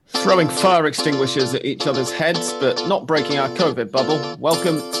Throwing fire extinguishers at each other's heads, but not breaking our COVID bubble.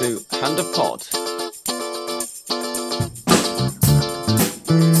 Welcome to Hand of Pod.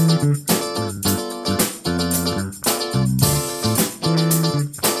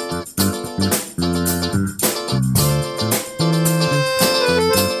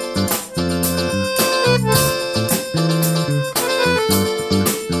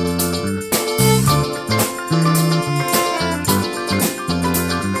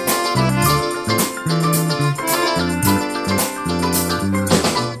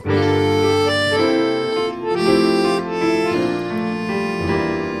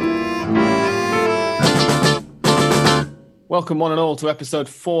 Welcome one and all to episode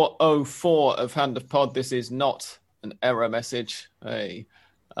 404 of Hand of Pod. This is not an error message. Hey,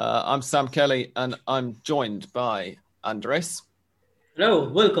 I'm Sam Kelly and I'm joined by Andres. Hello,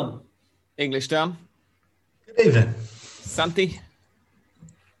 welcome. English Dan. Good evening. Santi.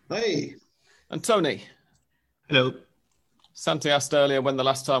 Hey. And Tony. Hello. Santi asked earlier when the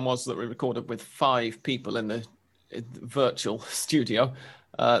last time was that we recorded with 5 people in the virtual studio.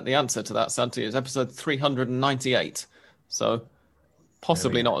 The answer to that, Santi, is episode 398. So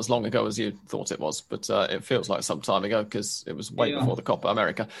possibly not as long ago as you thought it was, but it feels like some time ago because it was way before the Copa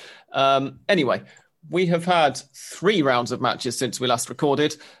America. Anyway, we have had 3 rounds of matches since we last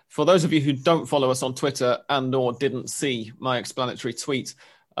recorded. For those of you who don't follow us on Twitter and or didn't see my explanatory tweet,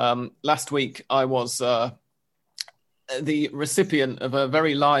 last week I was the recipient of a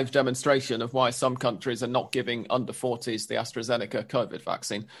very live demonstration of why some countries are not giving under 40s the AstraZeneca COVID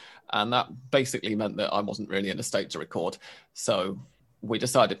vaccine. And that basically meant that I wasn't really in a state to record. So we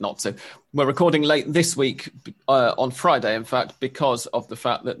decided not to. We're recording late this week, on Friday, in fact, because of the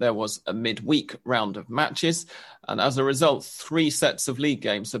fact that there was a midweek round of matches. And as a result, 3 sets of league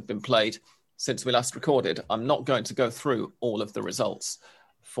games have been played since we last recorded. I'm not going to go through all of the results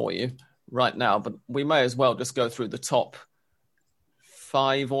for you right now, but we may as well just go through the top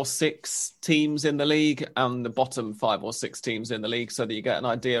 5 or 6 teams in the league and the bottom 5 or 6 teams in the league so that you get an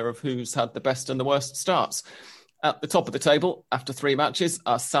idea of who's had the best and the worst starts. At the top of the table, after 3 matches,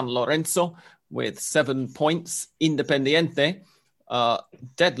 are San Lorenzo with 7 points. Independiente,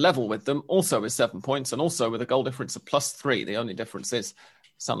 dead level with them, also with 7 points and also with a goal difference of +3. The only difference is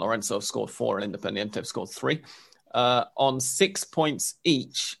San Lorenzo have scored 4 and Independiente have scored 3. On 6 points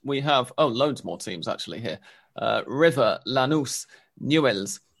each, we have, loads more teams actually here. River, Lanús,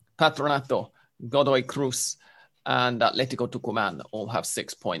 Newell's, Patronato, Godoy Cruz, and Atlético Tucumán all have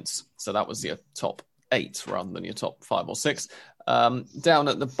 6 points. So that was your top 8 rather than your top 5 or 6. Down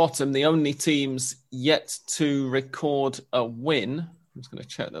at the bottom, the only teams yet to record a win, I'm just going to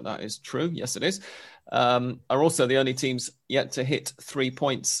check that is true. Yes, it is. Are also the only teams yet to hit 3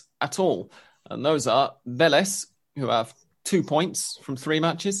 points at all. And those are Vélez, who have 2 points from 3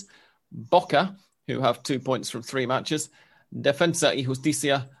 matches, Boca, who have 2 points from 3 matches, Defensa y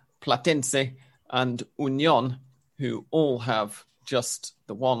Justicia, Platense, and Unión, who all have just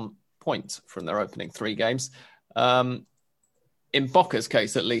the 1 point from their opening 3 games. In Boca's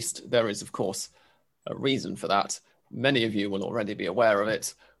case, at least, there is, of course, a reason for that. Many of you will already be aware of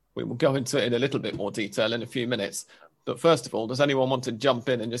it. We will go into it in a little bit more detail in a few minutes. But first of all, does anyone want to jump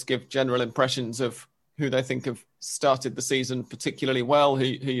in and just give general impressions of who they think have started the season particularly well, who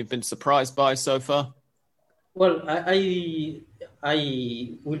you've been surprised by so far? Well, I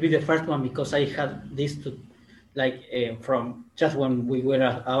will be the first one because I had this from just when we were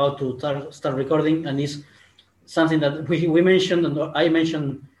about to start recording, and it's something that we mentioned, and I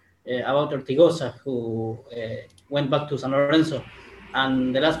mentioned about Ortigosa, who went back to San Lorenzo.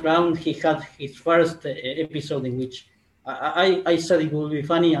 And the last round, he had his first episode in which I said it would be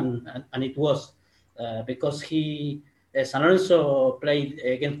funny, and it was, because San Lorenzo played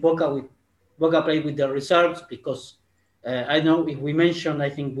against Boca played with the reserves because I know if we mentioned, I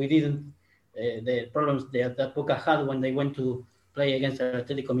think we didn't, the problems that Boca had when they went to play against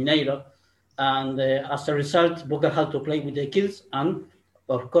Atlético Mineiro. And as a result, Boca had to play with the kids. And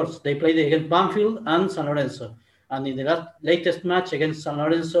of course, they played against Banfield and San Lorenzo. And in the latest match against San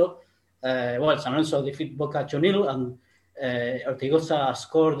Lorenzo, San Lorenzo defeated Boca 2-0, and Ortigosa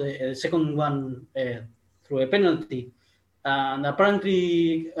scored the second one through a penalty. And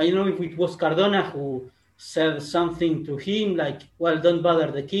apparently, I don't know if it was Cardona who said something to him like, well, don't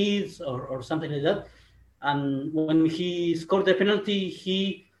bother the kids or something like that. And when he scored the penalty,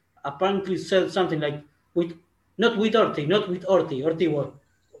 he apparently said something like, not with Orti. Orti was,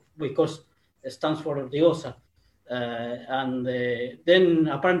 because it stands for Ortigosa. And then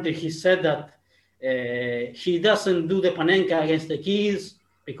apparently he said that he doesn't do the Panenka against the kids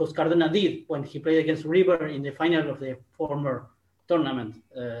because Cardona did when he played against River in the final of the former tournament.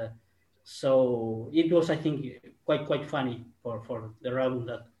 So it was, I think, quite funny for the round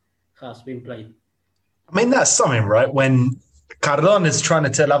that has been played. I mean, that's something, right? When Cardona is trying to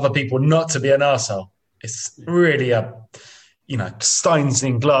tell other people not to be an arsehole, it's really a, Steins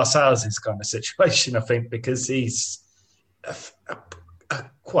in glass houses kind of situation, I think, because he's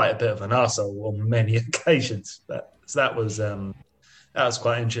quite a bit of an arsehole on many occasions. So that was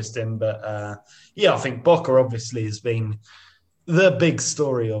quite interesting. But I think Boca obviously has been the big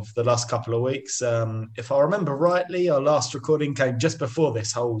story of the last couple of weeks. If I remember rightly, our last recording came just before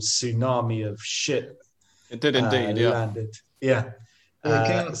this whole tsunami of shit. It did indeed, landed. Yeah. It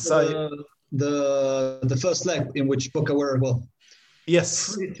came after the first leg in which Boca were,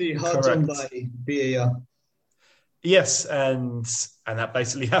 yes, pretty hard done by VAR. Yes, and that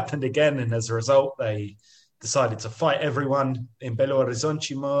basically happened again. And as a result, they decided to fight everyone in Belo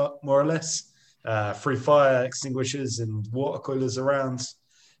Horizonte, more or less. Threw fire extinguishers and water coolers around,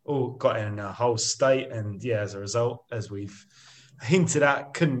 all got in a whole state. And as a result, as we've hinted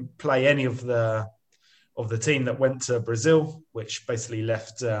at, couldn't play any of the team that went to Brazil, which basically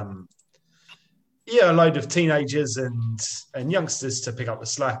left a load of teenagers and youngsters to pick up the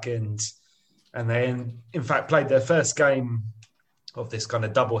slack, and they in fact played their first game of this kind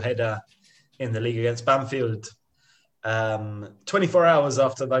of double header in the league against Banfield 24 hours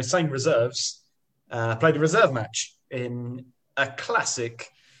after those same reserves played a reserve match in a classic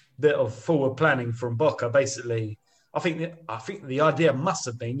bit of forward planning from Boca. Basically, I think the idea must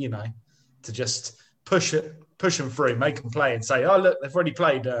have been, to just push them through, make them play, and say, "Oh, look, they've already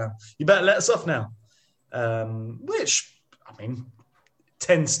played. You better let us off now." Which, I mean,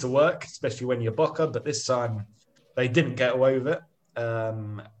 tends to work, especially when you're Boca. But this time, they didn't get away with it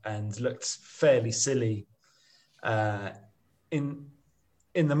and looked fairly silly in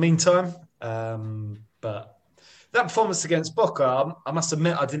the meantime. But that performance against Boca, I must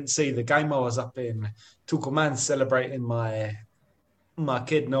admit, I didn't see the game. I was up in Tucumán celebrating my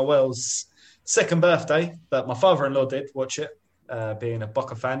kid Noel's second birthday, but my father-in-law did watch it, being a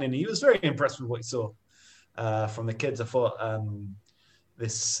Boca fan, and he was very impressed with what he saw from the kids. I thought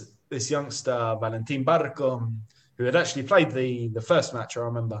this youngster, Valentin Barco, who had actually played the first match, I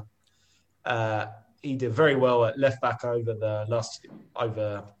remember, he did very well at left back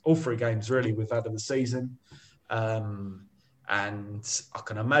over all three games really we've had of the season, and I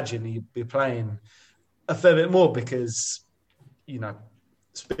can imagine he'd be playing a fair bit more because,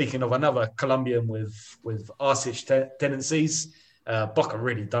 speaking of another Colombian with arsish tendencies, Boca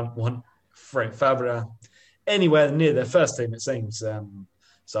really don't want Frank Fabra anywhere near their first team, it seems.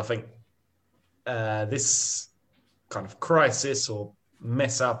 So I think this kind of crisis or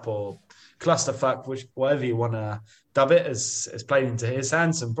mess up or clusterfuck, whatever you want to dub it, has played into his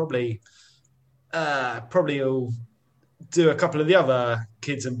hands, and probably he'll do a couple of the other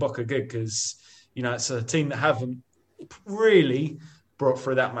kids in Boca good, because it's a team that haven't really brought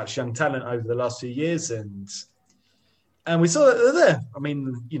through that much young talent over the last few years, and we saw that they're there. I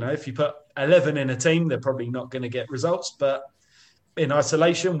mean, if you put 11 in a team, they're probably not going to get results, but in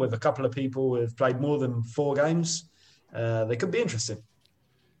isolation with a couple of people who have played more than 4 games, they could be interesting.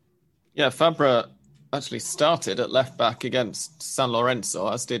 Yeah, Fabra actually started at left back against San Lorenzo,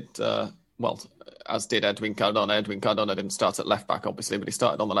 as did Edwin Cardona. Edwin Cardona didn't start at left back, obviously, but he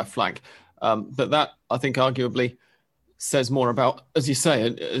started on the left flank. But that, I think, arguably says more about, as you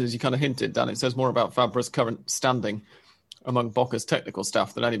say, as you kind of hinted, Dan, it says more about Fabra's current standing among Boca's technical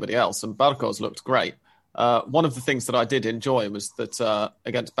staff than anybody else. And Barco's looked great. One of the things that I did enjoy was that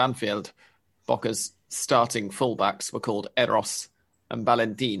against Banfield, Boca's starting fullbacks were called Eros and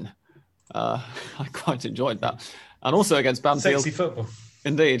Valentin. I quite enjoyed that. And also against Banfield... Sexy football.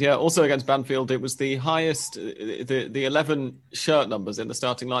 Indeed, yeah. Also against Banfield, it was the highest, the 11 shirt numbers in the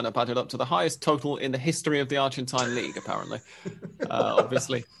starting lineup added up to the highest total in the history of the Argentine league, apparently.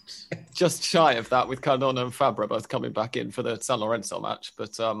 Obviously, just shy of that with Cardona and Fabra both coming back in for the San Lorenzo match.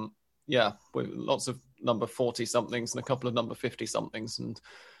 But with lots of number 40-somethings and a couple of number 50-somethings and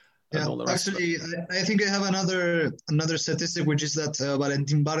all the rest. Actually, I think I have another statistic, which is that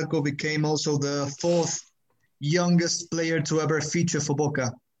Valentin Barco became also the 4th youngest player to ever feature for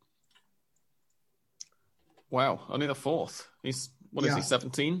Boca. Wow, only the 4th. Is he,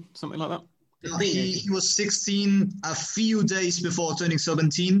 17? Something like that? No, he was 16 a few days before turning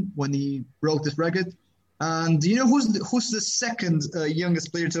 17 when he broke this record. And do you know who's the second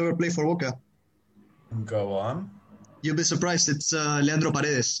youngest player to ever play for Boca? Go on. You'll be surprised. It's Leandro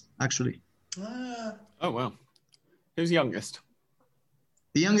Paredes, actually. Oh, wow. Who's youngest?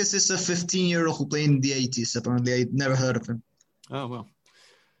 The youngest is a 15-year-old who played in the 80s, apparently. I'd never heard of him. Oh, well.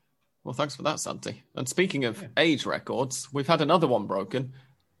 Well, thanks for that, Santi. And speaking of age records, we've had another one broken,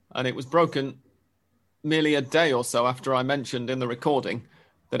 and it was broken merely a day or so after I mentioned in the recording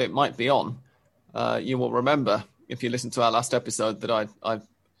that it might be on. You will remember, if you listened to our last episode, that I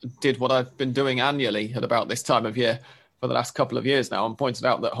did what I've been doing annually at about this time of year for the last couple of years now, and pointed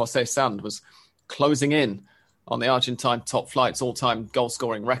out that Jose Sand was closing in on the Argentine top flight's all-time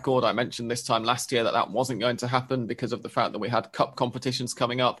goal-scoring record. I mentioned this time last year that wasn't going to happen because of the fact that we had cup competitions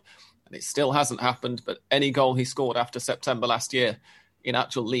coming up, and it still hasn't happened. But any goal he scored after September last year in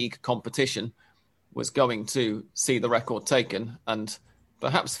actual league competition was going to see the record taken. And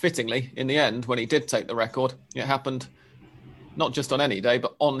perhaps fittingly, in the end, when he did take the record, it happened not just on any day,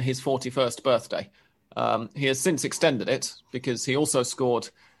 but on his 41st birthday. He has since extended it because he also scored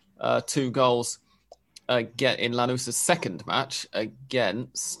 2 goals again in Lanús's second match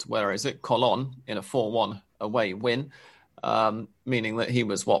against, Colón, in a 4-1 away win, meaning that he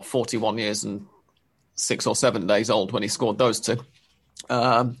was, 41 years and 6 or 7 days old when he scored those 2.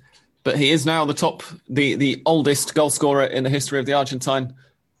 But he is now the oldest goal scorer in the history of the Argentine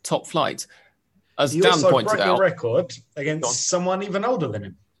top flight. As he Dan also pointed broke out, a record against someone even older than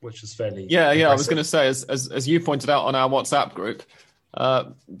him, which is fairly impressive. I was going to say, as you pointed out on our WhatsApp group,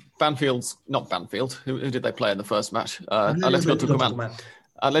 not Banfield. Who did they play in the first match? Atletico Tucumán.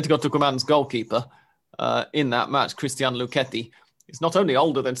 Atletico Tucumán's goalkeeper in that match, Cristian Luchetti, is not only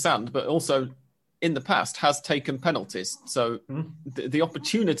older than Sand, but also in the past has taken penalties. So the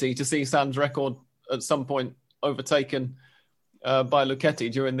opportunity to see Sand's record at some point overtaken by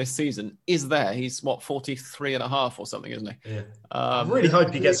Luchetti during this season is there. He's 43 and a half or something, isn't he? Yeah. I really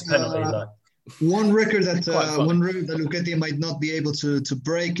hope he gets a penalty. One record that Luchetti might not be able to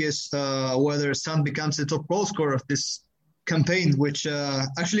break is whether Sand becomes the top goal scorer of this campaign, which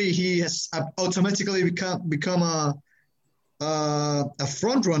actually he has automatically become a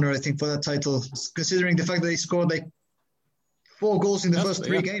front runner, I think, for that title, considering the fact that he scored 4 goals in the first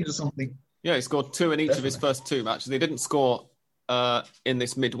 3 games or something. Yeah, he scored 2 in each of his first 2 matches. He didn't score in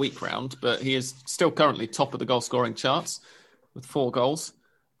this midweek round, but he is still currently top of the goal scoring charts with 4 goals.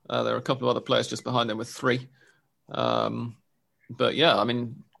 There are a couple of other players just behind him with 3. But yeah, I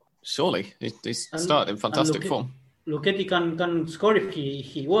mean, surely he's started in fantastic form. Luchetti can score if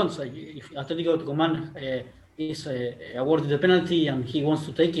he wants. If Atletico Tucumán is awarded the penalty and he wants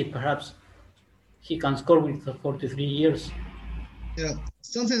to take it, perhaps he can score with 43 years. Yeah,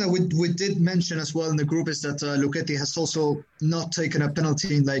 something that we did mention as well in the group is that Luchetti has also not taken a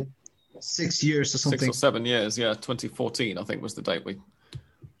penalty in 6 years or something. 6 or 7 years, yeah. 2014, I think, was the date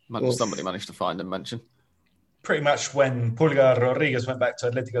somebody managed to find and mention. Pretty much when Pulgar Rodriguez went back to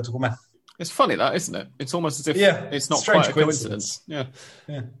Atletico Tucumán. It's funny that, isn't it? It's almost as if it's not quite a coincidence. Yeah.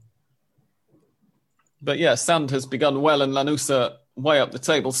 But yeah, Sand has begun well and Lanús are way up the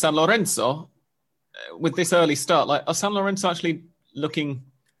table. San Lorenzo, with this early start, are San Lorenzo actually looking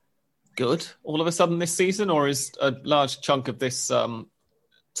good all of a sudden this season, or is a large chunk of this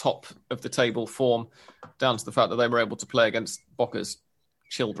top of the table form down to the fact that they were able to play against Boca's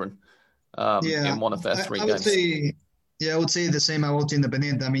children in one of their 3 games? I would say the same about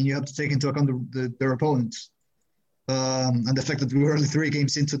Independiente. I mean, you have to take into account their opponents and the fact that we were only 3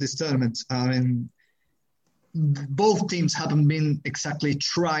 games into this tournament. I mean, both teams haven't been exactly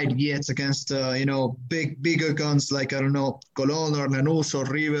tried yet against, bigger guns like, Colón or Lanús or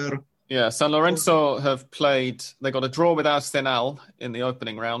River. Yeah, San Lorenzo have played, they got a draw with Arsenal in the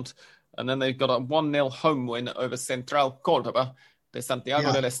opening round, and then they've got a 1-0 home win over Central Córdoba de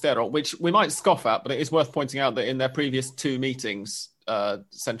Santiago del Estero, which we might scoff at, but it is worth pointing out that in their previous 2 meetings,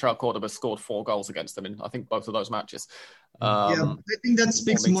 Central Córdoba scored 4 goals against them in, I think, both of those matches. I think that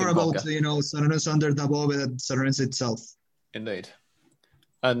speaks more about, San Lorenzo under Dabove than San Lorenzo itself. Indeed.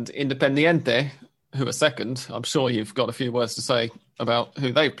 And Independiente, who are second, I'm sure you've got a few words to say about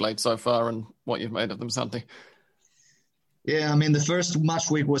who they've played so far and what you've made of them, Santi. Yeah, I mean, the first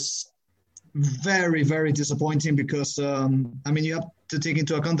match week was very, very disappointing because, you have to take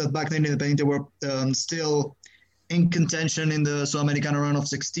into account that back then Independiente were still in contention in the Sudamericana round of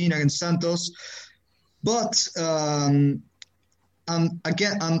 16 against Santos. But in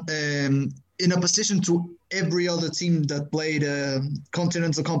opposition to every other team that played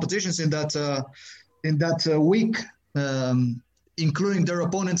continental competitions in that week, including their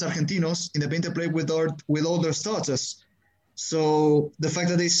opponents, Argentinos, Independiente played with all their starters. So the fact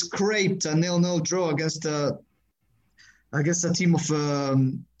that they scraped a 0-0 draw against a team of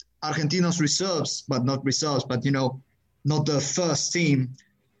Argentinos reserves, but not the first team,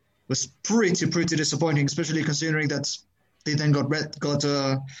 was pretty disappointing, especially considering that they then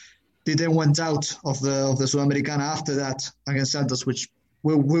they then went out of the Sudamericana after that against Santos, which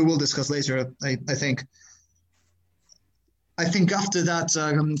we will discuss later. I think. I think after that,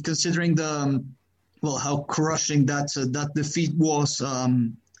 considering how crushing that defeat was,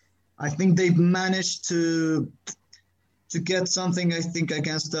 I think they've managed to get something. I think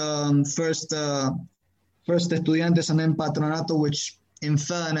against first Estudiantes and then Patronato, which in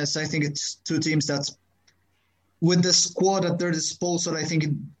fairness, I think it's two teams that, with the squad at their disposal, I think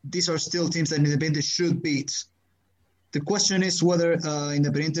these are still teams that Independiente should beat. The question is whether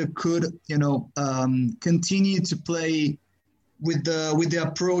Independiente could, continue to play with the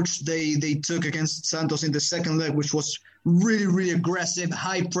approach they took against Santos in the second leg, which was really, really aggressive,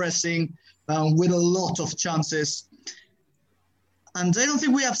 high pressing, with a lot of chances. And I don't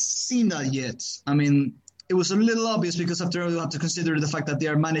think we have seen that yet. I mean, it was a little obvious because after all, you have to consider the fact that they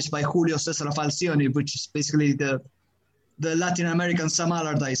are managed by Julio Cesar Falcioni, which is basically the Latin American Sam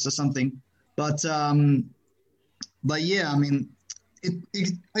Allardyce or something. But yeah, I mean,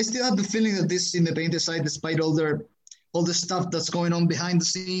 I still have the feeling that this Independiente side, despite all the stuff that's going on behind the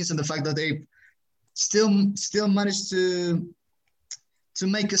scenes and the fact that they still managed to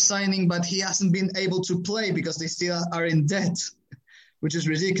make a signing, but he hasn't been able to play because they still are in debt, which is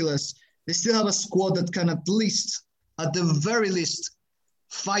ridiculous. They still have a squad that can at the very least,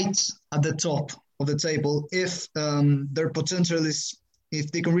 fight at the top of the table if their potential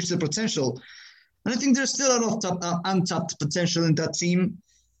if they can reach their potential. And I think there's still a lot of untapped potential in that team.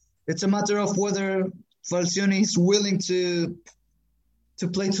 It's a matter of whether Falcioni is willing to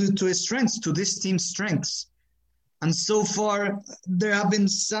play to his strengths, to this team's strengths. And so far, there have been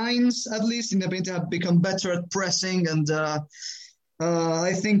signs, at least, Independiente have become better at pressing. And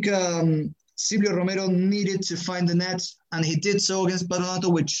I think Silvio Romero needed to find the net, and he did so against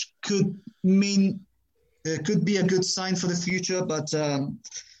Patronato, which could be a good sign for the future. But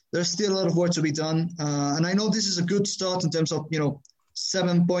there's still a lot of work to be done. And I know this is a good start in terms of,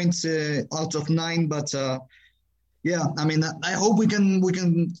 7 points out of 9. But yeah, I mean, I hope we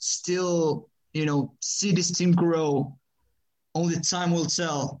can still, see this team grow. Only time will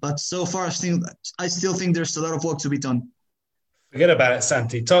tell. But so far, I still think there's a lot of work to be done. Forget about it,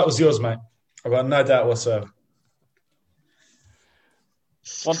 Santi. Title's yours, mate. I've got no doubt whatsoever.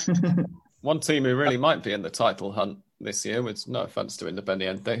 One team who really might be in the title hunt this year, with no offence to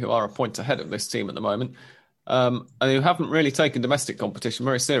Independiente, who are a point ahead of this team at the moment, and who haven't really taken domestic competition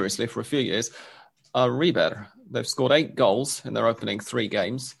very seriously for a few years, are River. They've scored 8 goals in their opening 3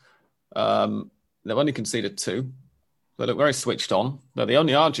 games. They've only conceded 2. They look very switched on. They're the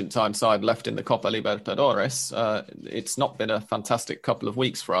only Argentine side left in the Copa Libertadores. It's not been a fantastic couple of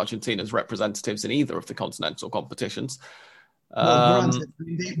weeks for Argentina's representatives in either of the continental competitions. Granted,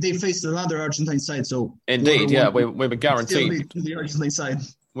 they faced another Argentine side, so indeed, yeah, we were guaranteed the Argentine side.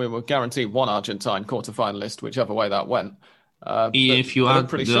 We were guaranteed one Argentine quarterfinalist, whichever way that went. If you add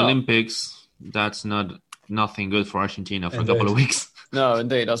the Olympics, that's nothing good for Argentina for a couple of weeks. No,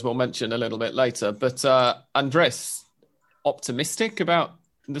 indeed, as we'll mention a little bit later. But Andres, optimistic about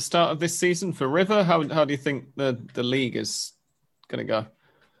the start of this season for River? How do you think the league is going to go?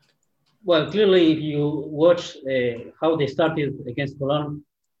 Well, clearly, if you watch how they started against Colón,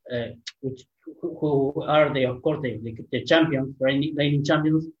 who are of course the champions, reigning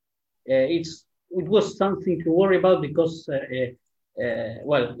champions, it was something to worry about because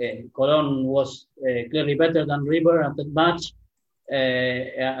Colón was clearly better than River at that match,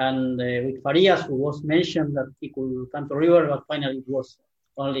 and with Farias, who was mentioned that he could come to River, but finally it was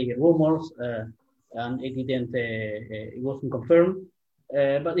only rumors, and it wasn't confirmed.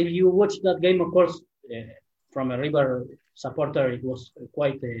 But if you watch that game, of course, from a River supporter, it was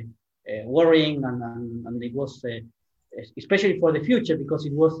quite worrying, and it was especially for the future because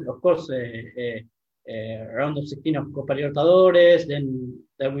it was, of course, a round of 16 of Copa Libertadores. Then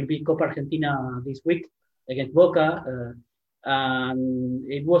there will be Copa Argentina this week against Boca, and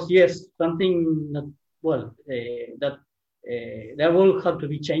it was something that there will have to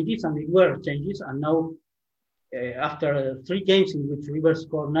be changes, and there were changes, and now. After 3 games in which River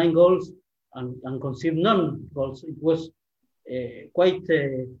scored 9 goals and conceded none goals, it was quite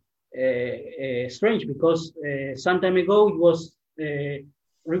strange because some time ago it was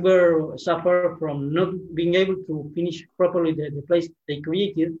River suffered from not being able to finish properly the place they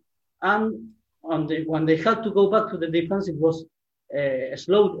created, and when they had to go back to the defense, it was a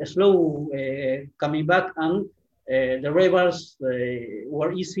slow coming back, and the Rebels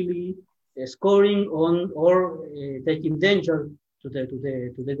were easily scoring on or taking danger to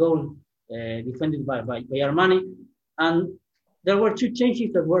the goal defended by Armani. And there were 2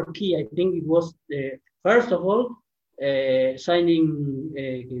 changes that were key. I think it was first of all signing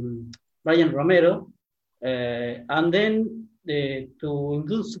Brian Romero, and then to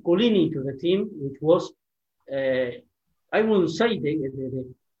include Suculini to the team, which was, I wouldn't say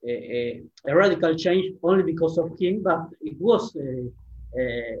a radical change only because of him, but it was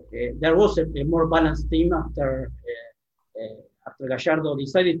there was a more balanced team after Gallardo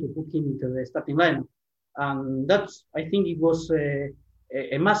decided to put him into the starting lineup, and that's, I think it was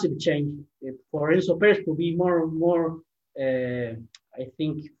a massive change for Enzo Perez to be more I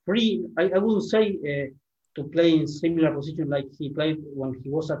think free. I wouldn't say to play in similar position like he played when he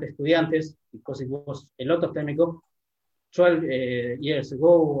was at Estudiantes, because it was a lot of time ago, 12 years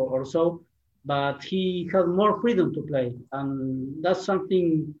ago or so, but he had more freedom to play, and that's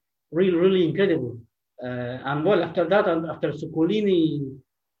something really, really incredible. And well, after that, and after Suculini,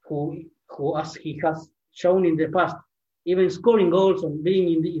 who as he has shown in the past, even scoring goals and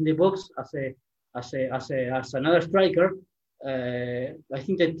being in the box as another striker, I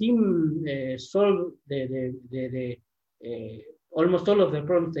think the team solved the almost all of the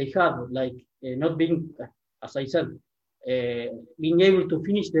problems they had, like not being, as I said, being able to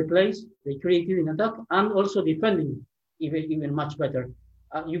finish the plays they created in attack, and also defending even much better.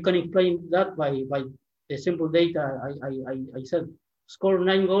 You can explain that by the simple data I said. Score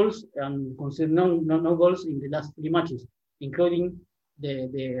 9 goals and concede no goals in the last 3 matches, including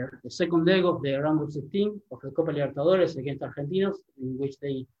the second leg of the round of 16 of the Copa Libertadores against Argentinos, in which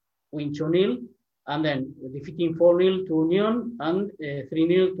they win 2-0, and then defeating 4-0 to Union and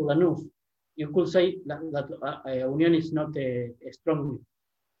 3-0 to Lanús. You could say that Union is not a strong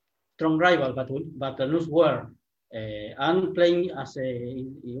rival, but Lanús were, and playing as a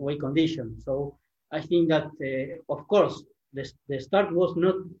away condition. So I think that, of course, the start was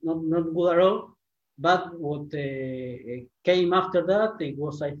not good at all, but what came after that, it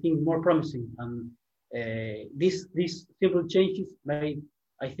was, I think, more promising. And these simple changes made,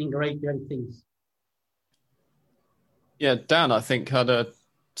 I think, great things. Yeah, Dan, I think, had a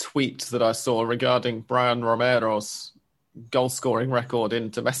tweet that I saw regarding Brian Romero's goal-scoring record in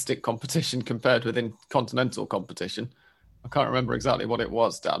domestic competition compared with in continental competition. I can't remember exactly what it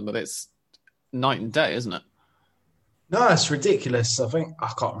was, Dan, but it's night and day, isn't it? No, it's ridiculous. I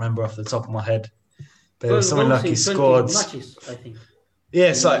can't remember off the top of my head. But it was something like he scored matches, I think. Yeah,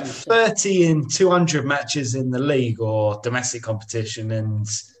 it's like 30 in 200 matches in the league or domestic competition, and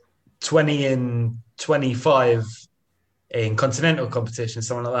 20 in 25 in continental competition,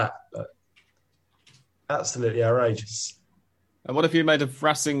 something like that. But absolutely outrageous. And what have you made of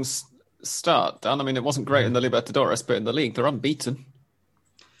Racing's start, Dan? I mean, it wasn't great in the Libertadores, but in the league, they're unbeaten.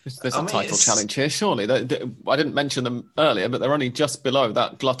 There's a title challenge here, surely. I didn't mention them earlier, but they're only just below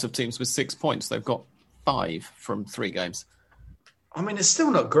that glut of teams with 6 points. They've got 5 from 3 games. I mean, it's still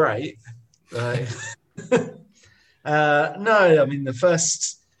not great. No, I mean, the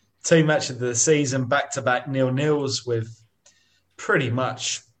first 2 matches of the season, back-to-back 0-0s with pretty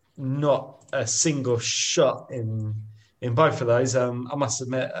much not a single shot in both of those. I must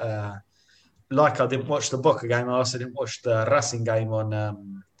admit, like I didn't watch the Boca game, I also didn't watch the Racing game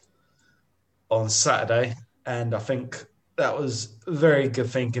on Saturday, and I think that was very good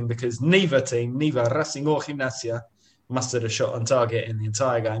thinking, because neither Racing or Gimnasia mustered a shot on target in the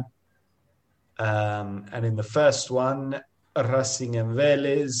entire game. And in the first one, Racing and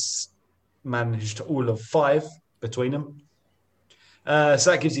Vélez managed all of 5 between them.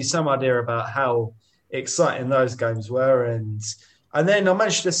 So that gives you some idea about how exciting those games were. And then I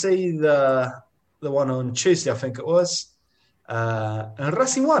managed to see the one on Tuesday, I think it was, and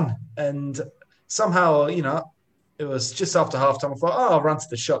Racing won. And somehow, it was just after halftime. I thought, I'll run to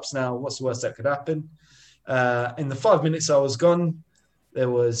the shops now. What's the worst that could happen? In the 5 minutes I was gone, there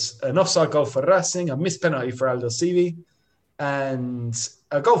was an offside goal for Racing, a missed penalty for Aldo Civi, and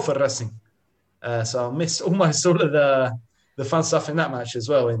a goal for Racing. So I missed almost all of the fun stuff in that match as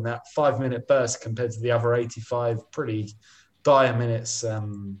well, in that 5-minute burst compared to the other 85 pretty dire minutes.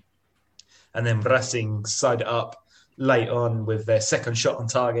 And then Racing side it up late on with their second shot on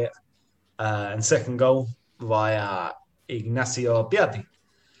target and second goal via Ignacio Piatti.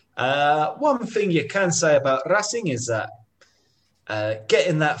 One thing you can say about Racing is that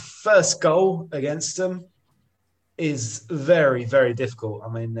getting that first goal against them is very, very difficult. I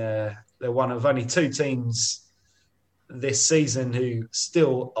mean, they're one of only 2 teams this season who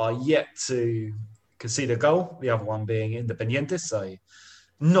still are yet to concede a goal, the other one being Independiente, so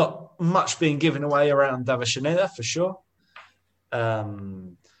not much being given away around Avellaneda for sure.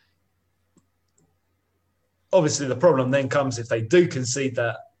 Obviously, the problem then comes if they do concede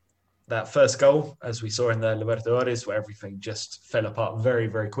that first goal, as we saw in the Libertadores, where everything just fell apart very,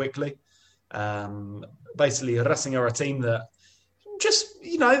 very quickly. Basically, Racing are a team that just,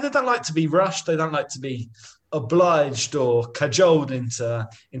 they don't like to be rushed. They don't like to be obliged or cajoled into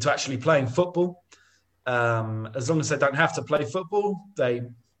actually playing football. As long as they don't have to play football, they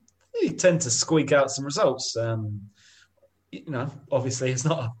tend to squeak out some results. Obviously it's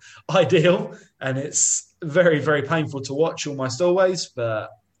not ideal and it's very, very painful to watch almost always, but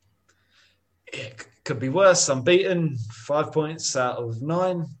it could be worse. Unbeaten, 5 points out of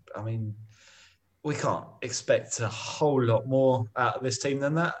 9. I mean, we can't expect a whole lot more out of this team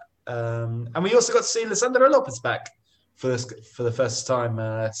than that. And we also got to see Lisandro Lopez back for the first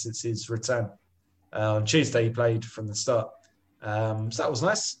time since his return. On Tuesday, he played from the start. So that was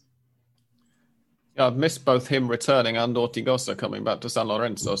nice. Yeah, I've missed both him returning and Ortigosa coming back to San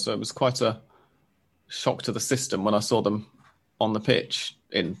Lorenzo. So it was quite a shock to the system when I saw them on the pitch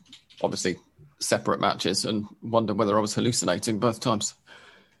in, obviously, separate matches and wondered whether I was hallucinating both times.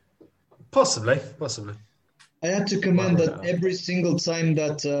 Possibly. I had to comment that every single time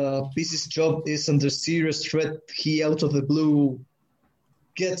that Pizzi's job is under serious threat, he out of the blue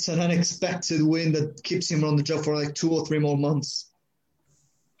gets an unexpected win that keeps him on the job for like 2 or 3 more months.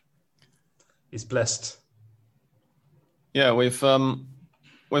 He's blessed. Yeah, we've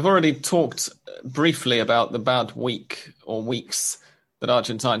already talked briefly about the bad week or weeks that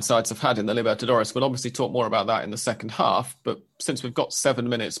Argentine sides have had in the Libertadores. We'll obviously talk more about that in the second half, but since we've got 7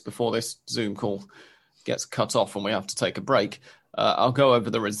 minutes before this Zoom call gets cut off and we have to take a break, I'll go over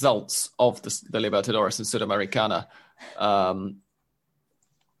the results of the Libertadores and Sudamericana.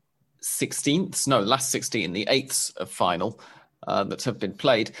 Last 16, the 8th of final that have been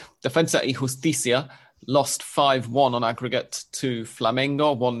played. Defensa y Justicia lost 5-1 on aggregate to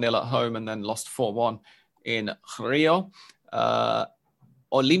Flamengo, 1-0 at home, and then lost 4-1 in Rio.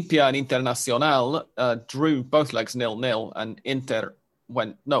 Olimpia and Internacional drew both legs 0-0, and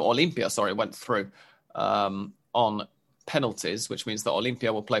Olimpia went through on penalties, which means that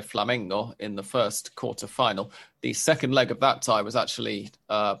Olimpia will play Flamengo in the first quarter-final. The second leg of that tie was actually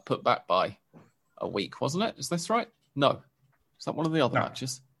put back by a week, wasn't it? Is this right? No. Is that one of the other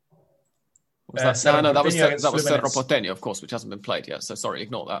matches? That was Cerro Porteño, of course, which hasn't been played yet. So sorry,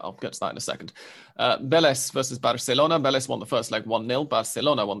 ignore that. I'll get to that in a second. Vélez versus Barcelona. Vélez won the first leg 1-0.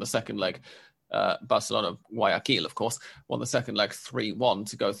 Barcelona won the second leg. Barcelona, Guayaquil, of course, won the second leg 3-1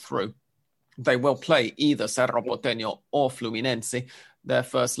 to go through. They will play either Cerro Porteño or Fluminense. Their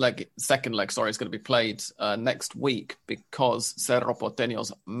second leg, is going to be played next week because Cerro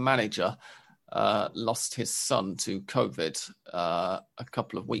Porteño's manager lost his son to COVID a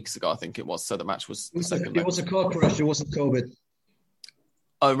couple of weeks ago, I think it was. So the match was the second leg. It was a car crash. It wasn't COVID.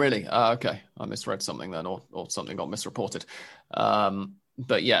 Oh, really? Okay. I misread something then or something got misreported.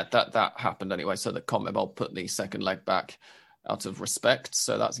 But yeah, that happened anyway. So the CONMEBOL put the second leg back out of respect.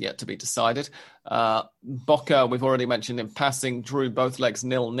 So that's yet to be decided. Boca, we've already mentioned in passing, drew both legs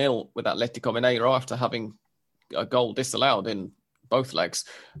 0-0 with Atlético Mineiro after having a goal disallowed in both legs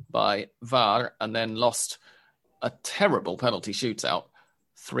by VAR, and then lost a terrible penalty shootout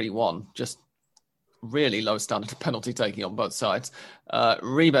 3-1. Just really low standard of penalty taking on both sides.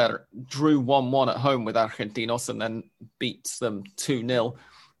 River drew 1-1 at home with Argentinos and then beat them 2-0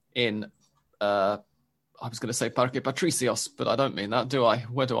 in, I was going to say Parque Patricios, but I don't mean that, do I?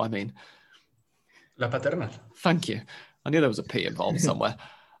 Where do I mean? La Paternal. Thank you. I knew there was a P involved somewhere.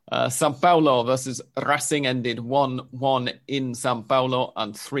 São Paulo versus Racing ended 1-1 in São Paulo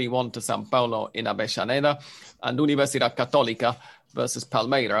and 3-1 to São Paulo in Avellaneda. And Universidad Católica versus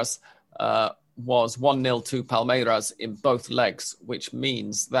Palmeiras was 1-0 to Palmeiras in both legs, which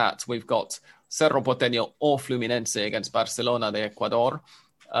means that we've got Cerro Porteño or Fluminense against Barcelona de Ecuador.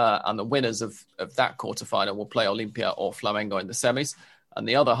 And the winners of that quarterfinal will play Olimpia or Flamengo in the semis. And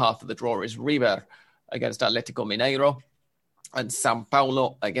the other half of the draw is River against Atlético Mineiro and São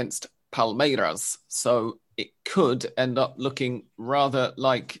Paulo against Palmeiras. So it could end up looking rather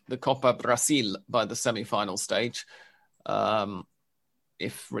like the Copa Brasil by the semi-final stage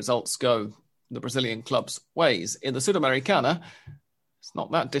if results go the Brazilian club's ways. In the Sudamericana, it's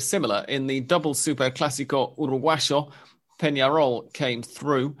not that dissimilar. In the double Super Clásico Uruguayo, Peñarol came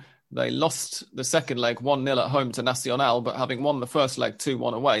through. They lost the second leg 1-0 at home to Nacional, but having won the first leg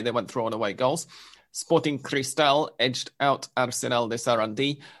 2-1 away, they went through on away goals. Sporting Cristal edged out Arsenal de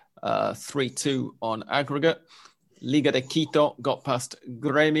Sarandí 3-2 on aggregate. Liga de Quito got past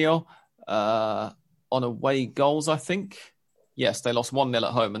Gremio on away goals, I think. Yes, they lost 1-0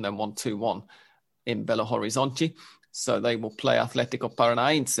 at home and then won 2-1 in Belo Horizonte. So they will play Atlético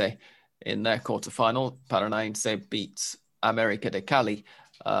Paranaense in their quarterfinal. Paranaense beat América de Cali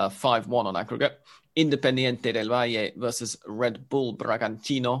 5-1 on aggregate. Independiente del Valle versus Red Bull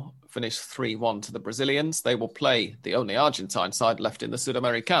Bragantino finished 3-1 to the Brazilians. They will play the only Argentine side left in the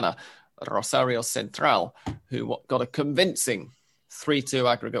Sudamericana, Rosario Central, who got a convincing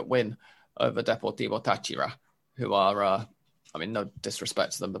 3-2 aggregate win over Deportivo Táchira, who are, no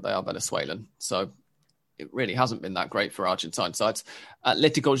disrespect to them, but they are Venezuelan. So it really hasn't been that great for Argentine sides.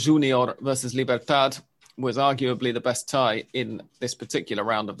 Atlético Junior versus Libertad was arguably the best tie in this particular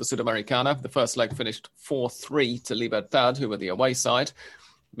round of the Sudamericana. The first leg finished 4-3 to Libertad, who were the away side,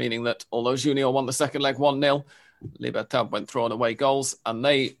 meaning that although Junior won the second leg 1-0, Libertad went through on away goals, and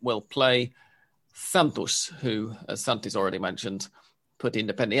they will play Santos, who, as Santi's already mentioned, put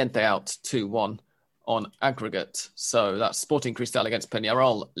Independiente out 2-1 on aggregate. So that's Sporting Cristal against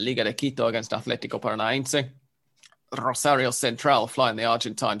Peñarol, Liga de Quito against Atlético Paranaense, Rosario Central flying the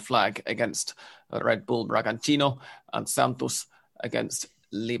Argentine flag against Red Bull Bragantino, and Santos against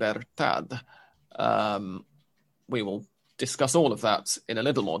Libertad. We will discuss all of that in a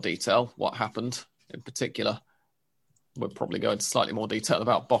little more detail, what happened in particular. We'll probably go into slightly more detail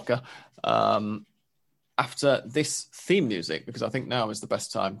about Boca after this theme music, because I think now is the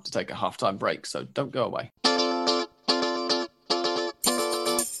best time to take a halftime break, so don't go away.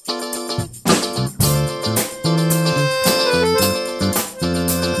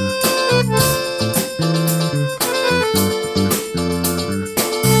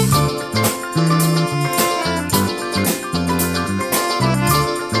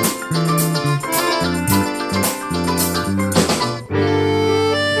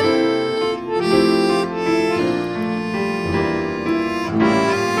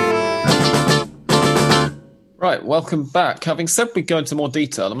 Right, welcome back. Having said we go into more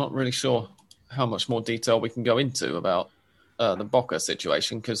detail, I'm not really sure how much more detail we can go into about the Boca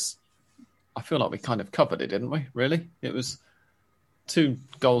situation, because I feel like we kind of covered it, didn't we, really? It was 2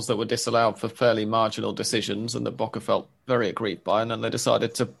 goals that were disallowed for fairly marginal decisions and that Boca felt very aggrieved by, and then they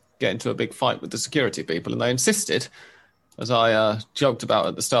decided to get into a big fight with the security people, and they insisted, as I joked about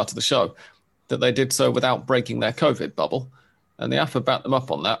at the start of the show, that they did so without breaking their COVID bubble, and the AFA backed them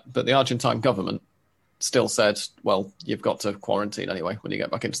up on that, but the Argentine government still said, well, you've got to quarantine anyway when you get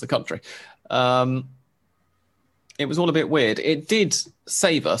back into the country. It was all a bit weird. It did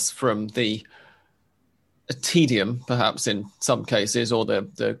save us from the tedium, perhaps in some cases, or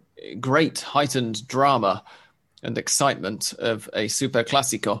the great heightened drama and excitement of a Super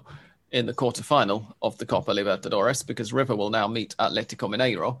Clásico in the quarterfinal of the Copa Libertadores, because River will now meet Atlético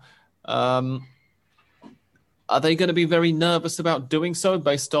Mineiro. Are they going to be very nervous about doing so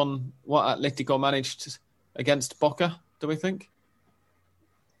based on what Atletico managed against Boca, do we think?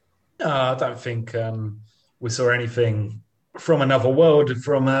 No, I don't think we saw anything from another world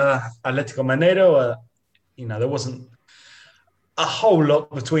from Atlético Mineiro. There wasn't a whole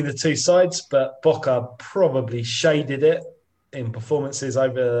lot between the two sides, but Boca probably shaded it in performances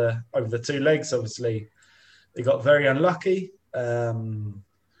over the 2 legs. Obviously, they got very unlucky.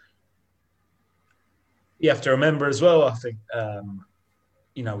 You have to remember as well, I think,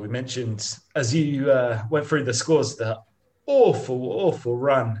 we mentioned, as you went through the scores, the awful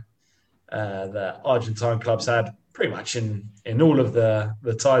run that Argentine clubs had pretty much in all of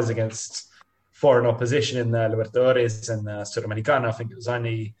the ties against foreign opposition in the Libertadores and Sudamericana. I think it was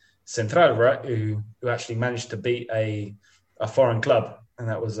only Central, right, who actually managed to beat a foreign club, and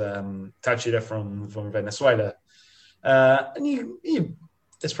that was Táchira from Venezuela. And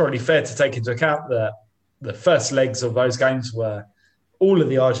it's probably fair to take into account that the first legs of those games were all of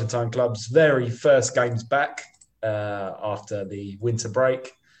the Argentine clubs' very first games back after the winter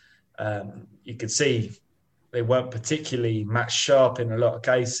break. You could see they weren't particularly match sharp in a lot of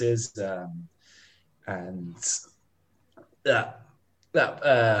cases, and that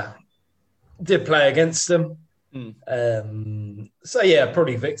did play against them.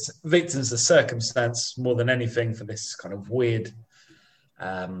 Probably victims of circumstance more than anything for this kind of weird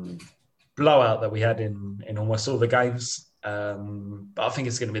blowout that we had in almost all the games. But I think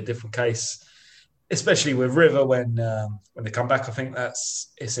it's going to be a different case, especially with River when they come back. I think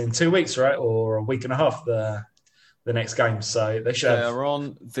it's in 2 weeks, right, or a week and a half, the next game. So they are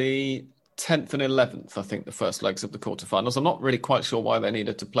on the 10th and 11th, I think, the first legs of the quarterfinals. I'm not really quite sure why they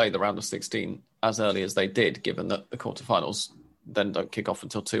needed to play the round of 16 as early as they did, given that the quarterfinals then don't kick off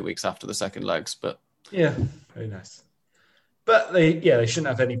until 2 weeks after the second legs. But yeah, very nice. But they shouldn't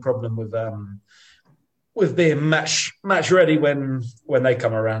have any problem with being match ready when they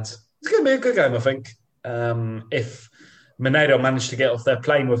come around. It's going to be a good game, I think. If Mineiro managed to get off their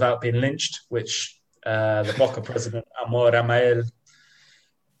plane without being lynched, which the Boca president, Amor Amael,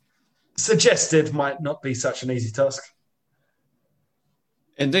 suggested might not be such an easy task.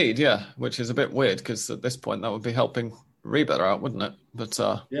 Indeed, yeah, which is a bit weird because at this point that would be helping River out, wouldn't it? But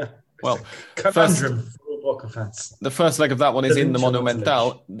yeah, well, conundrum for Boca fans. The first leg of that one is in the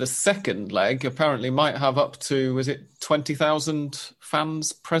Monumental. The second leg apparently might have up to, is it 20,000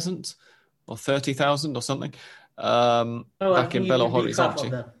 fans present? Or 30,000 or something? Back in Belo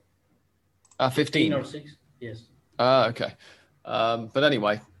Horizonte. 15 or 6, yes. Okay. But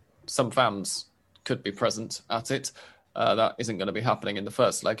anyway, some fans could be present at it. That isn't going to be happening in the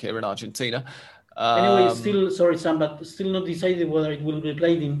first leg here in Argentina. Anyway, sorry, Sam, but still not decided whether it will be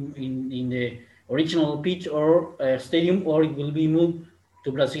played in the original pitch or stadium, or it will be moved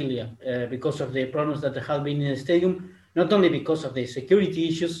to Brasilia because of the problems that have been in the stadium. Not only because of the security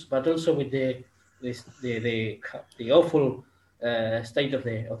issues, but also with the awful state of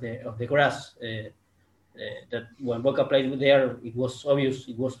the grass. That when Boca played there, it was obvious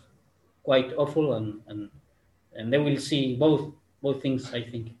it was quite awful, and they will see both things. I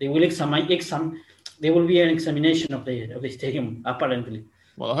think they will There will be an examination of the stadium apparently.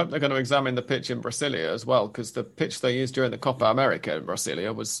 Well, I hope they're going to examine the pitch in Brasilia as well, because the pitch they used during the Copa America in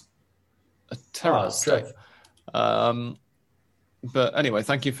Brasilia was a terrible state. But anyway,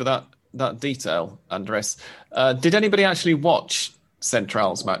 thank you for that detail, Andres. Did anybody actually watch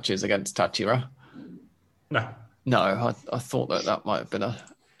Central's matches against Táchira? No, I thought that might have been a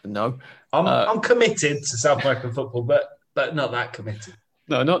no. I'm committed to South American football, but not that committed.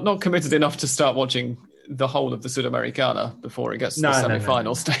 No, not committed enough to start watching the whole of the Sudamericana before it gets to the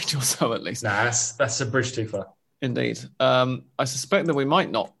semi-final stage or so, at least. That's a bridge too far. Indeed. I suspect that we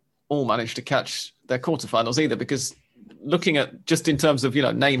might not all manage to catch their quarterfinals either, because looking at just in terms of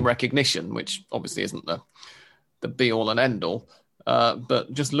name recognition, which obviously isn't the be all and end all,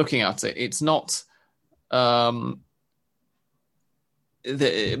 but just looking at it, it's not.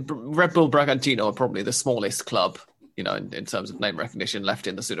 The Red Bull Bragantino are probably the smallest club, in terms of name recognition left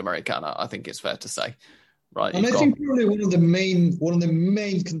in the Sudamericana. I think it's fair to say, right? And I think probably one of the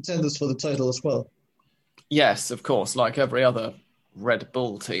main contenders for the title as well. Yes, of course. Like every other Red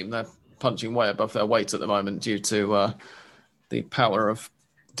Bull team, they're punching way above their weight at the moment due to the power of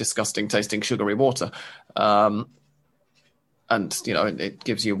disgusting tasting sugary water. And, it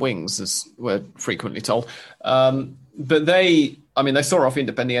gives you wings, as we're frequently told. But they saw off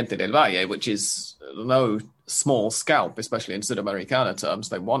Independiente del Valle, which is no small scalp, especially in Sudamericana terms.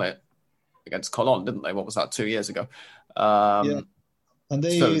 They won it against Colón, didn't they? What was that, 2 years ago? Yeah. And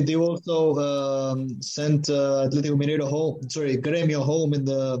they also sent Atlético Mineiro home. Gremio home in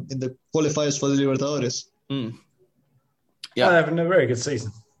the qualifiers for the Libertadores. Yeah, they're having a very good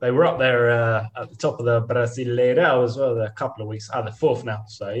season. They were up there at the top of the Brasileirão as well. They're a couple of weeks. They're fourth now.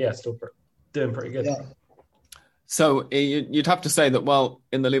 So yeah, still doing pretty good. Yeah. So you'd have to say that, well,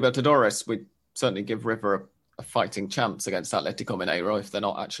 in the Libertadores, we certainly give River a fighting chance against Atlético Mineiro if they're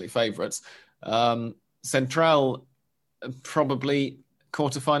not actually favourites. Central, probably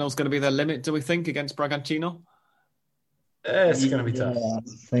quarterfinals going to be their limit, do we think, against Bragantino? It's going to be tough. I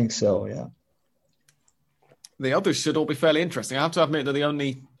think so, yeah. The others should all be fairly interesting. I have to admit that the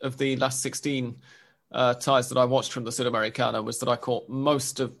only of the last 16 ties that I watched from the Sudamericana was that I caught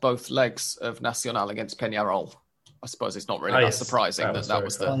most of both legs of Nacional against Peñarol. I suppose it's not really that surprising that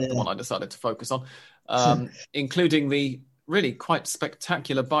was the one I decided to focus on, including the really quite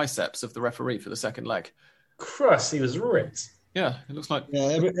spectacular biceps of the referee for the second leg. Christ, he was ripped. Yeah, it looks like...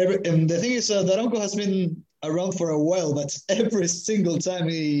 Yeah, and the thing is, Daronco has been around for a while, but every single time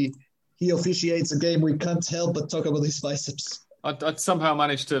he officiates a game, we can't help but talk about his biceps. I'd somehow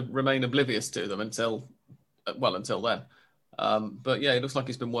managed to remain oblivious to them until then. But yeah, it looks like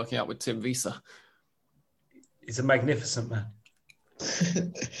he's been working out with Tim Visa. He's a magnificent man.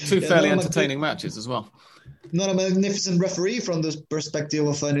 Two fairly entertaining matches as well. Not a magnificent referee from the perspective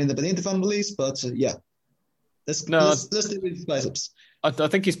of an Independiente fan, beliefs, but yeah. Let's do with biceps. I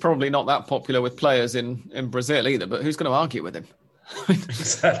think he's probably not that popular with players in Brazil either, but who's going to argue with him?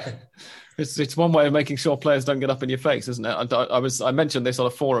 Exactly. It's one way of making sure players don't get up in your face, isn't it? I mentioned this on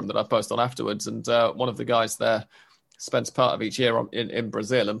a forum that I post on afterwards, and one of the guys there spends part of each year in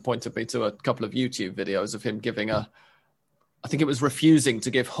Brazil and pointed me to a couple of YouTube videos of him giving I think it was refusing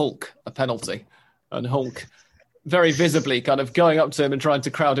to give Hulk a penalty, and Hulk very visibly kind of going up to him and trying to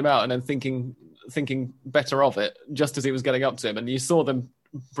crowd him out and then thinking better of it just as he was getting up to him. And you saw them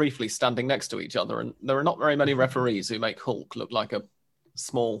briefly standing next to each other, and there are not very many referees who make Hulk look like a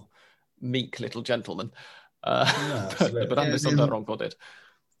small, meek little gentleman. But Anderson Daronco did.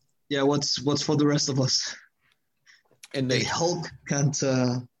 Yeah, what's for the rest of us? Indeed. Hulk can't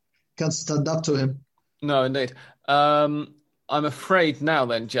stand up to him. No, indeed. I'm afraid now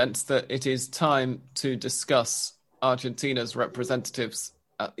then, gents, that it is time to discuss Argentina's representatives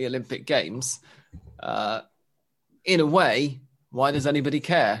at the Olympic Games. In a way, why does anybody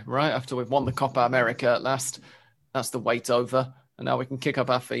care, right? After we've won the Copa America at last, that's the wait over, and now we can kick up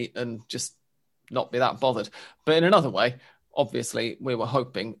our feet and just not be that bothered. But in another way, obviously, we were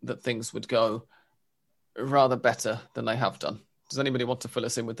hoping that things would go rather better than they have done. Does anybody want to fill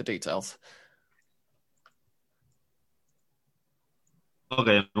us in with the details?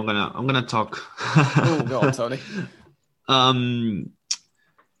 Okay, I'm gonna talk. Oh, go on, Tony.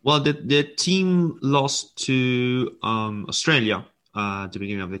 Well, the team lost to Australia at the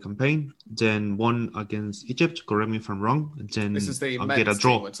beginning of the campaign, then won against Egypt. Correct me if I'm wrong. Then this is the get a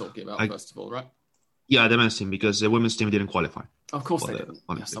draw. Team we're talking about, first of all, right? Yeah, the men's team, because the women's team didn't qualify. Of course they didn't.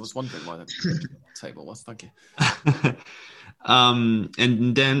 Yes, I was wondering why the table was. Thank you.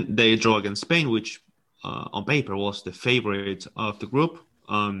 And then they draw against Spain, which on paper was the favorite of the group,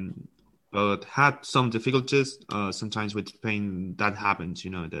 but had some difficulties. Sometimes with Spain, that happens,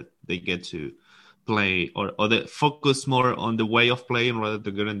 that they get to play or they focus more on the way of playing rather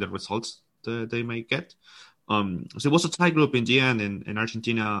than getting the results that they may get. So it was a tight group in the end, and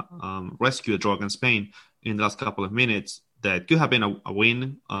Argentina rescued a draw against Spain in the last couple of minutes. That could have been a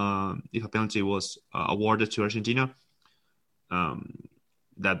win if a penalty was awarded to Argentina.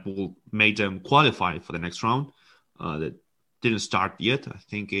 That will make them qualify for the next round. That didn't start yet. I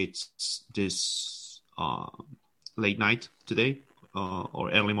think it's this late night today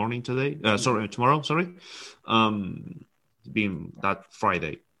or early morning today. Tomorrow. Being that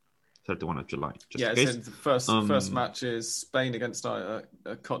Friday. 31 of July. The first match is Spain against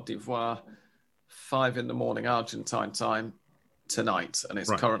Cote d'Ivoire, 5 a.m. Argentine time tonight, and it's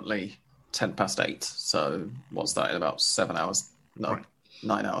currently 8:10. So what's that in about 7 hours? No,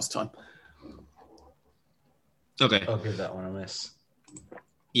 9 hours time. Okay, I'll give that one a miss.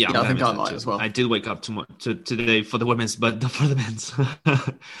 Yeah, I think I might as well. I did wake up today for the women's, but not for the men's.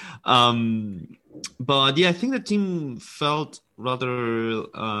 But yeah, I think the team felt rather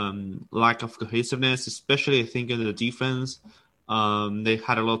lack of cohesiveness, especially I think in the defense. They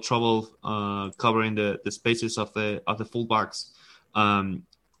had a lot of trouble covering the spaces of the fullbacks.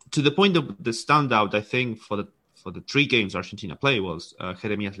 To the point that the standout, I think, for the 3 games Argentina played was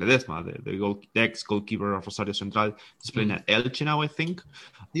Jeremías Ledesma, the ex-goalkeeper of Rosario Central. He's playing at Elche now, I think.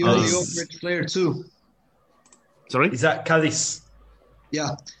 The only overage player too. Sorry? Is that Cádiz?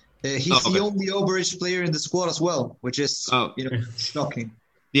 Yeah. He's the only overage player in the squad as well, which is shocking.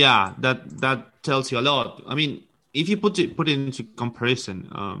 Yeah, that tells you a lot. I mean, if you put it into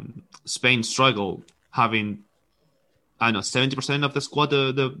comparison, Spain struggled having 70% of the squad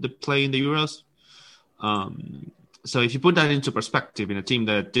the play in the Euros. So if you put that into perspective, in a team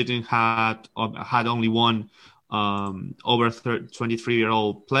that had only one over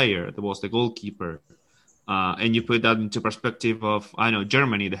 23-year-old player, that was the goalkeeper. And you put that into perspective of,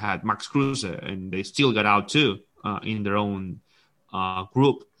 Germany, they had Max Kruse, and they still got out too in their own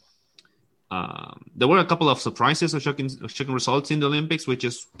group. There were a couple of surprises or shocking results in the Olympics, which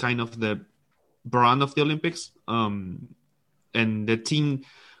is kind of the brand of the Olympics. And the team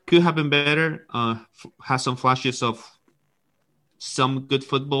could have been better, has some flashes of some good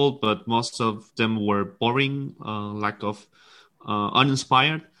football, but most of them were boring, lack of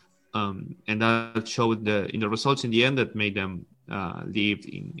uninspired. And that showed in the results in the end that made them leave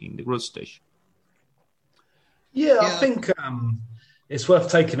in the group stage. Yeah, I think it's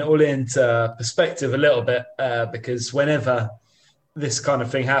worth taking it all into perspective a little bit because whenever this kind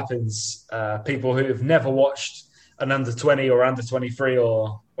of thing happens, people who have never watched an under 20 or under 23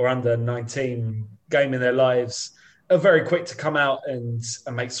 or under 19 game in their lives are very quick to come out and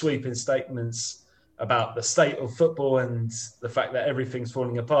make sweeping statements about the state of football and the fact that everything's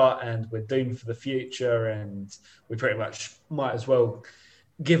falling apart and we're doomed for the future and we pretty much might as well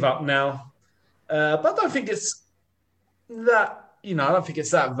give up now. But I don't think it's that, I don't think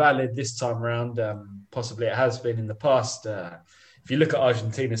it's that valid this time around. Possibly it has been in the past. If you look at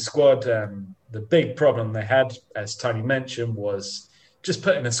Argentina's squad, the big problem they had, as Tony mentioned, was just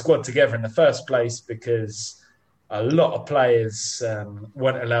putting a squad together in the first place because a lot of players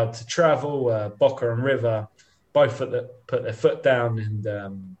weren't allowed to travel. Boca and River both put their foot down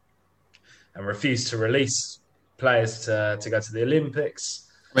and refused to release players to go to the Olympics.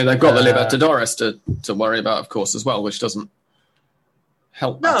 I mean, they've got the Libertadores to worry about, of course, as well, which doesn't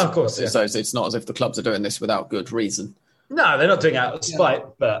help. No, of course. So it's not as if the clubs are doing this without good reason. No, they're not doing it out of spite,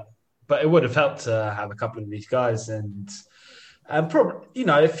 but it would have helped to have a couple of these guys. And probably,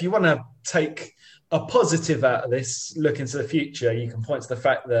 if you want to take a positive out of this, look into the future, you can point to the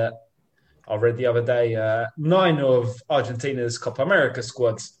fact that I read the other day 9 of Argentina's Copa America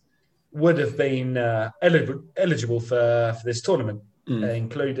squads would have been eligible for this tournament,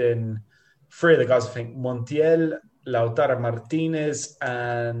 including 3 of the guys, I think Montiel, Lautaro Martinez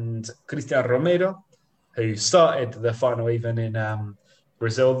and Cristian Romero, who started the final even in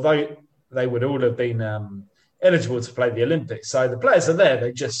Brazil. They would all have been eligible to play the Olympics. So the players are there,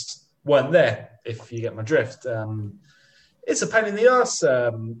 they just weren't there, if you get my drift. It's a pain in the arse.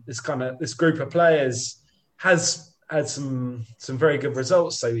 This group of players has had some very good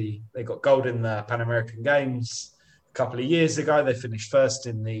results. So they got gold in the Pan American Games a couple of years ago. They finished first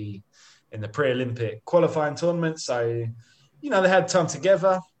in the pre-Olympic qualifying tournament. So, they had time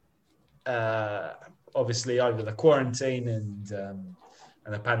together. Obviously, over the quarantine and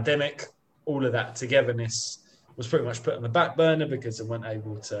the pandemic, all of that togetherness was pretty much put on the back burner because they weren't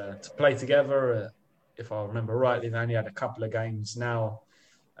able to play together. If I remember rightly, they only had a couple of games now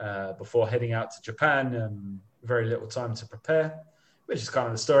before heading out to Japan, and very little time to prepare, which is kind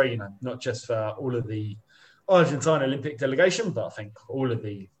of the story, not just for all of the Argentine Olympic delegation, but I think all of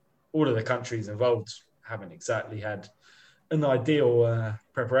the countries involved haven't exactly had an ideal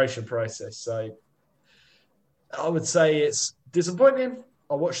preparation process. So I would say it's disappointing.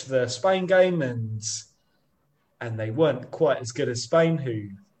 I watched the Spain game and they weren't quite as good as Spain, who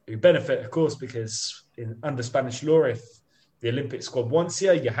benefit, of course, because under Spanish law, if the Olympic squad wants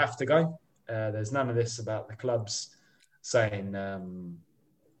you, you have to go. There's none of this about the clubs saying,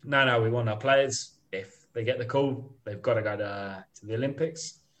 no, we want our players. If they get the call, they've got to go to the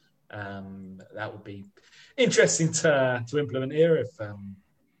Olympics. That would be interesting to implement here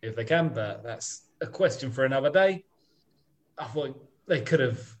if they can, but that's a question for another day. I thought they could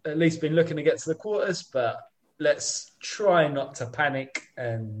have at least been looking to get to the quarters, but let's try not to panic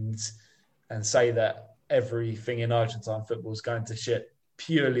and say that everything in Argentine football is going to shit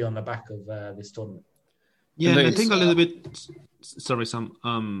purely on the back of this tournament. Yeah, and I think a little bit. Sorry, Sam.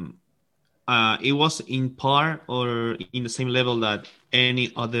 It was in par or in the same level that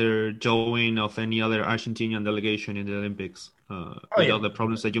any other join of any other Argentinian delegation in the Olympics. All the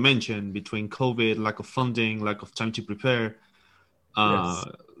problems that you mentioned between COVID, lack of funding, lack of time to prepare. Yes.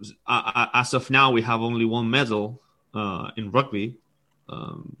 As of now, we have only one medal in rugby,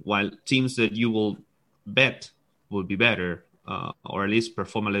 while teams that you will bet will be better, or at least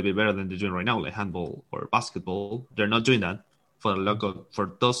perform a little bit better than they're doing right now, like handball or basketball. They're not doing that for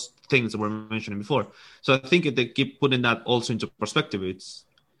those things that were mentioned before. So I think if they keep putting that also into perspective, it's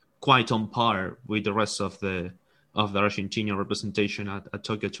quite on par with the rest of the Argentinian representation at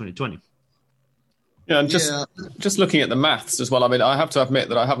Tokyo 2020. Yeah, and just looking at the maths as well. I mean, I have to admit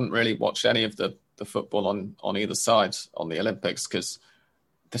that I haven't really watched any of the football on either side on the Olympics because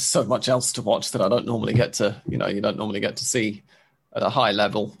there's so much else to watch that I don't normally get to, you don't normally get to see at a high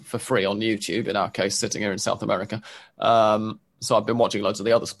level for free on YouTube, in our case, sitting here in South America. So I've been watching loads of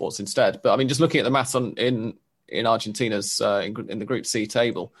the other sports instead. But I mean, just looking at the maths in Argentina's, in the Group C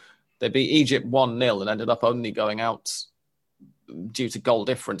table, they beat Egypt 1-0 and ended up only going out due to goal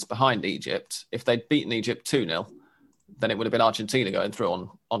difference behind Egypt. If they'd beaten Egypt 2-0, then it would have been Argentina going through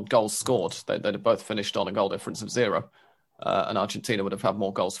on goals scored. They'd have both finished on a goal difference of 0. And Argentina would have had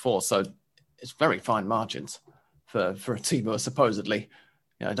more goals for. So it's very fine margins for a team who are supposedly,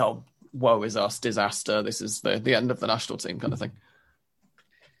 woe is us, disaster. This is the end of the national team kind of thing.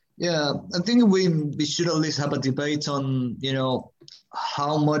 Yeah, I think we should at least have a debate on,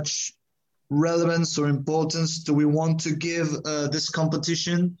 how much relevance or importance do we want to give this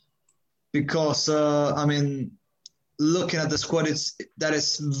competition? Because, looking at the squad, that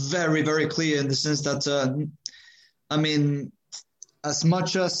is very, very clear in the sense that, as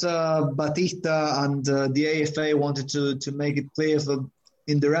much as Batista and the AFA wanted to make it clear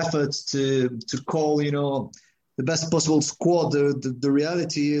in their efforts to call, the best possible squad, the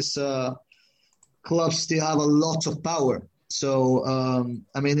reality is clubs still have a lot of power. So,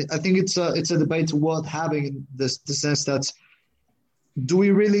 I think it's a debate worth having in the sense that do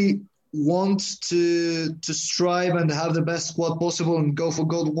we really want to strive and have the best squad possible and go for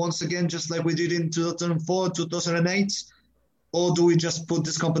gold once again, just like we did in 2004, 2008? Or do we just put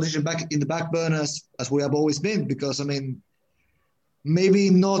this competition back in the back burner as we have always been? Because, maybe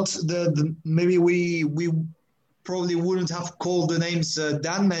not maybe we probably wouldn't have called the names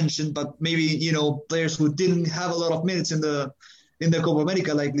Dan mentioned, but maybe, players who didn't have a lot of minutes in the Copa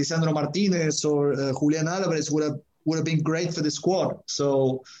America, like Lisandro Martinez or Julian Alvarez would have been great for the squad.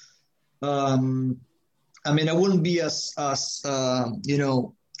 So, I wouldn't be as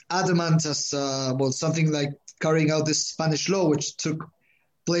adamant as something like carrying out this Spanish law, which took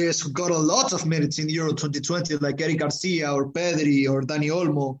players who got a lot of minutes in Euro 2020, like Eric Garcia or Pedri or Dani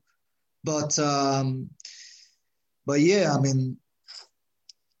Olmo. But yeah,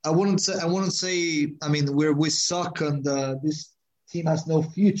 I wouldn't say we suck and this team has no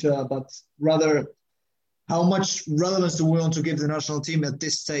future, but rather how much relevance do we want to give the national team at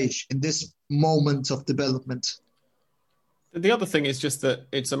this stage, in this moment of development? The other thing is just that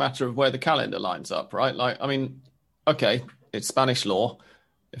it's a matter of where the calendar lines up, right? Like, I mean, okay, it's Spanish law.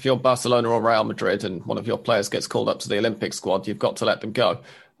 If you're Barcelona or Real Madrid and one of your players gets called up to the Olympic squad, you've got to let them go.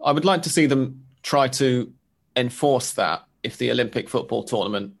 I would like to see them try to enforce that if the Olympic football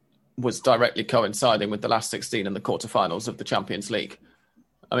tournament was directly coinciding with the last 16 and the quarterfinals of the Champions League.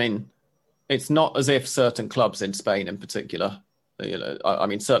 I mean, it's not as if certain clubs in Spain in particular,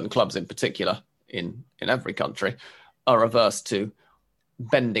 certain clubs in particular in every country are averse to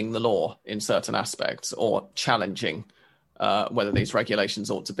bending the law in certain aspects or challenging whether these regulations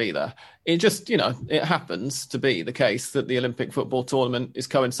ought to be there. It just, it happens to be the case that the Olympic football tournament is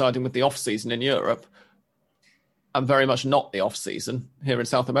coinciding with the off-season in Europe and very much not the off-season here in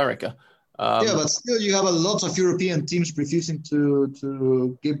South America. But still you have a lot of European teams refusing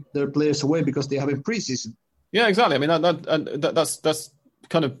to give their players away because they have a preseason. Yeah, exactly. I mean, that's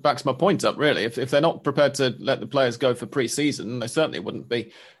kind of backs my point up, really. If they're not prepared to let the players go for pre-season, they certainly wouldn't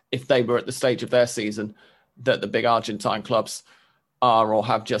be if they were at the stage of their season that the big Argentine clubs are or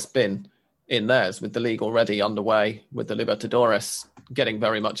have just been in theirs, with the league already underway, with the Libertadores getting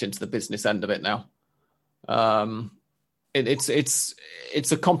very much into the business end of it now.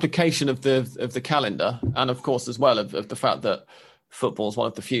 It's a complication of the calendar, and of course as well of the fact that football is one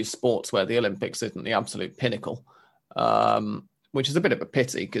of the few sports where the Olympics isn't the absolute pinnacle, which is a bit of a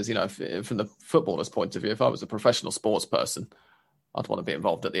pity because, from the footballer's point of view, if I was a professional sports person, I'd want to be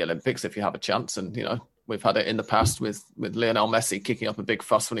involved at the Olympics if you have a chance. And, we've had it in the past with Lionel Messi kicking up a big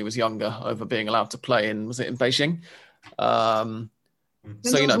fuss when he was younger over being allowed to play was it in Beijing?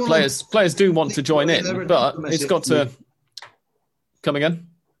 Players do want to join in, but it's got to come again.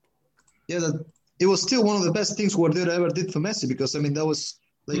 Yeah, it was still one of the best things Guardiola ever did for Messi because, that was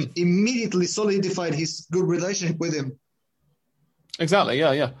immediately solidified his good relationship with him. Exactly,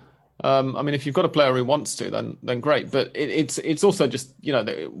 yeah. If you've got a player who wants to, then great. But it's also just,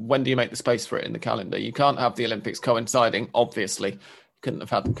 when do you make the space for it in the calendar? You can't have the Olympics coinciding. Obviously, you couldn't have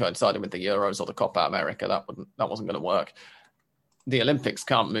had them coinciding with the Euros or the Copa America. That wasn't going to work. The Olympics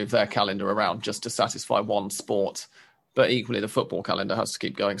can't move their calendar around just to satisfy one sport. But equally, the football calendar has to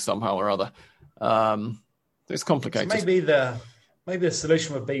keep going somehow or other. It's complicated. So maybe the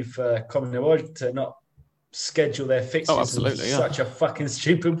solution would be for Conmebol to not schedule their fixtures in such a fucking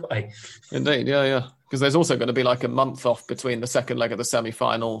stupid way. Indeed, yeah. Because there's also going to be like a month off between the second leg of the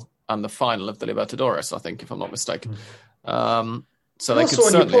semi-final and the final of the Libertadores, I think, if I'm not mistaken. So they could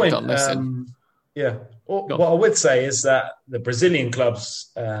certainly have done this. What I would say is that the Brazilian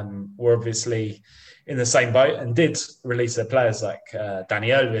clubs were obviously in the same boat and did release their players like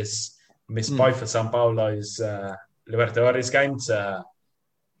Dani Alves missed both of São Paulo's Libertadores games to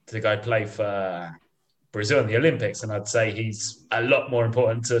go play for Brazil in the Olympics, and I'd say he's a lot more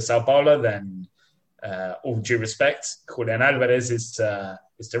important to Sao Paulo than, all due respect, Julian Alvarez is to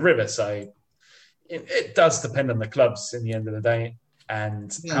River. So it does depend on the clubs in the end of the day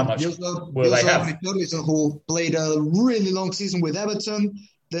and how much will they have. Who played a really long season with Everton,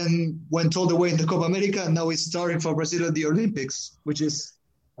 then went all the way in the Copa America, and now he's starting for Brazil at the Olympics, which is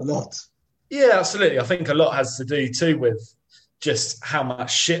a lot. Yeah, absolutely. I think a lot has to do too with just how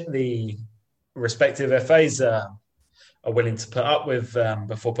much shit the respective FAs are willing to put up with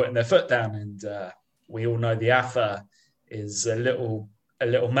before putting their foot down, and we all know the AFA is a little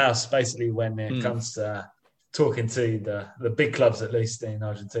mouse basically when it comes to talking to the big clubs, at least in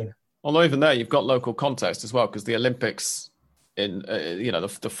Argentina. Although even there, you've got local context as well, because the Olympics in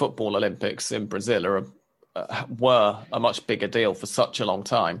the football Olympics in Brazil were a much bigger deal for such a long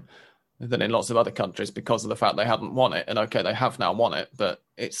time than in lots of other countries because of the fact they hadn't won it. And okay, they have now won it, but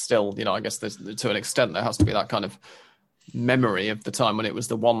it's still, I guess there's, to an extent, there has to be that kind of memory of the time when it was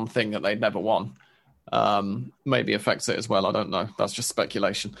the one thing that they'd never won. Maybe affects it as well. I don't know. That's just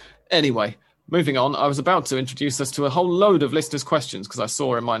speculation. Anyway, moving on. I was about to introduce us to a whole load of listeners' questions because I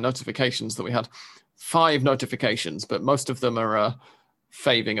saw in my notifications that we had 5 notifications, but most of them are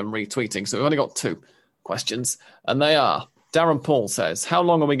faving and retweeting. So we've only got 2 questions, and they are: Darren Paul says, how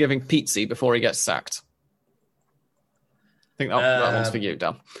long are we giving Pizzi before he gets sacked? I think that one's for you,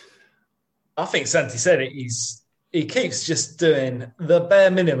 Dan. I think Santi said it. He keeps just doing the bare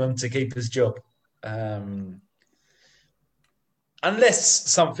minimum to keep his job.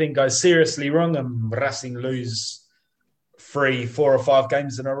 Unless something goes seriously wrong and Racing lose 3, 4 or 5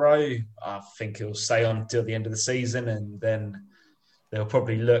 games in a row, I think he'll stay on till the end of the season, and then they'll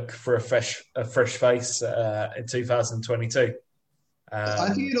probably look for a fresh face in 2022. I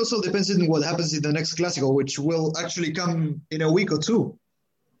think it also depends on what happens in the next Clásico, which will actually come in a week or 2.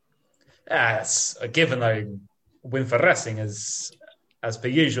 It's a given, though, win for Racing as per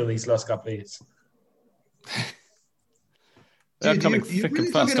usual these last couple of years. They're coming you're thick really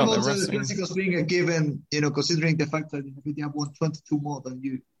and fast, talking aren't about they, the Racing? Clásicos being a given, considering the fact that they have won 22 more than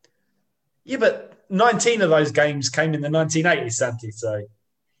you. Yeah, but 19 of those games came in the 1980s, Santi. So,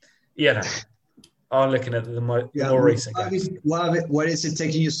 I'm looking at the more recent games. Why is it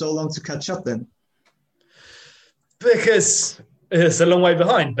taking you so long to catch up then? Because it's a long way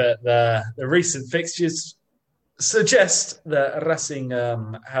behind, but the recent fixtures suggest that Racing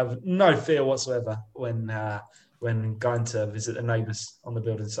have no fear whatsoever when going to visit the neighbours on the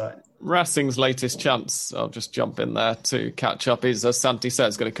building site. Racing's latest chance, I'll just jump in there to catch up, is, as Santi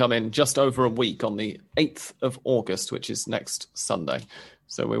says, going to come in just over a week on the 8th of August, which is next Sunday.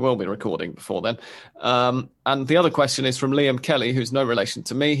 So we will be recording before then. And the other question is from Liam Kelly, who's no relation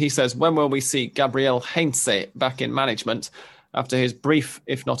to me. He says, when will we see Gabriel Heinze back in management after his brief,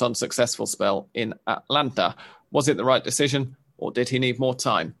 if not unsuccessful, spell in Atlanta? Was it the right decision, or did he need more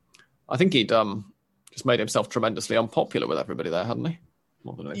time? I think he'd just made himself tremendously unpopular with everybody there, hadn't he?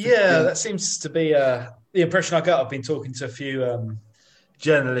 That seems to be the impression I got. I've been talking to a few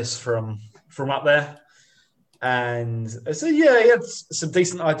journalists from up there, and so he had some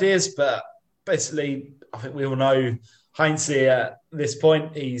decent ideas, but basically, I think we all know Heinze at this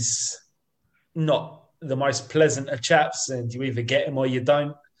point. He's not the most pleasant of chaps, and you either get him or you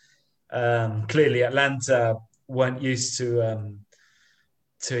don't. Clearly, Atlanta weren't used to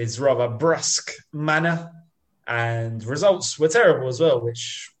his rather brusque manner, and results were terrible as well,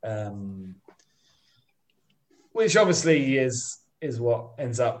 which obviously is what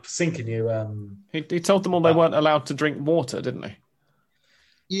ends up sinking you. He told them all they weren't allowed to drink water, didn't he?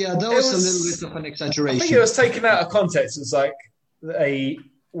 Yeah, that was a little bit of an exaggeration. I think it was taken out of context. It's like they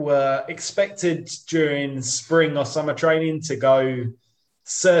were expected during spring or summer training to go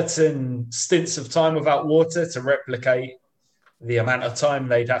certain stints of time without water to replicate the amount of time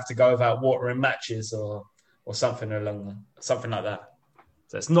they'd have to go without water in matches or something like that.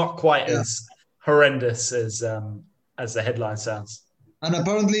 So it's not quite as horrendous as the headline sounds. And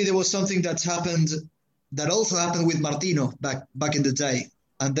apparently there was something that also happened with Martino back in the day,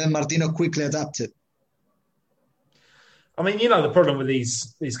 and then Martino quickly adapted. I mean, the problem with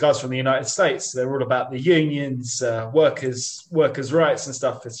these guys from the United States, they're all about the unions, workers' rights and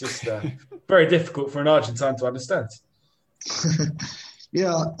stuff. It's just very difficult for an Argentine to understand.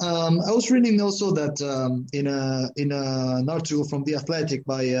 I was reading also that in an article from The Athletic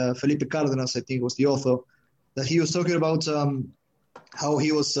by Felipe Cárdenas, I think was the author, that he was talking about how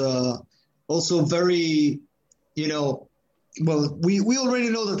he was also very, well, we already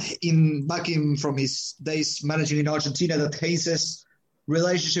know that from his days managing in Argentina, that Heinze's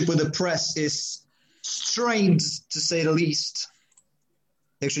relationship with the press is strained, to say the least.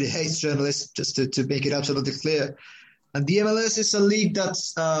 He actually hates journalists, just to make it absolutely clear. And the MLS is a league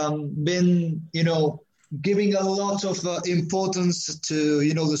that's been, giving a lot of importance to,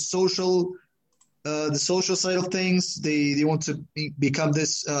 the social side of things. They want to become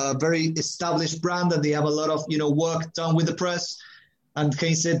this very established brand, and they have a lot of, work done with the press. And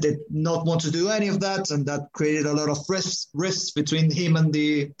Heinze did not want to do any of that, and that created a lot of rifts between him and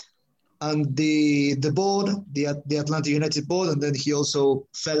the board, the Atlanta United board. And then he also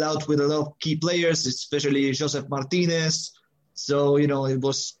fell out with a lot of key players, especially Joseph Martinez. So, it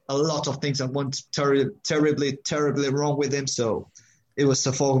was a lot of things that went terribly, terribly wrong with him. So it was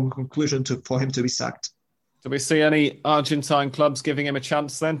a foregone conclusion for him to be sacked. Do we see any Argentine clubs giving him a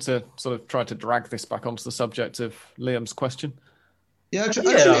chance then to sort of try to drag this back onto the subject of Liam's question? Yeah,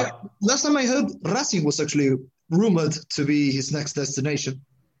 actually, last time I heard, Racing was actually rumored to be his next destination.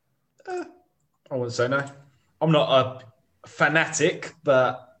 I wouldn't say no. I'm not a fanatic,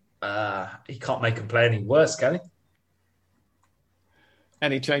 but he can't make him play any worse, can he?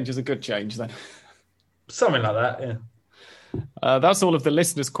 Any change is a good change then. Something like that, yeah. That's all of the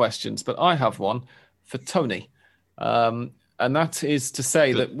listeners' questions, but I have one for Tony. And that is to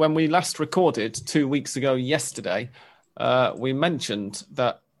say that when we last recorded 2 weeks ago yesterday, we mentioned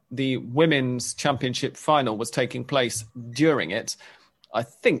that the Women's Championship final was taking place during it. I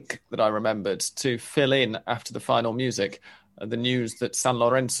think that I remembered to fill in after the final music the news that San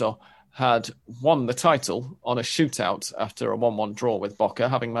Lorenzo had won the title on a shootout after a 1-1 draw with Boca,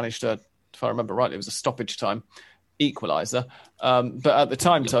 having managed to, if I remember rightly, it was a stoppage time equaliser. But at the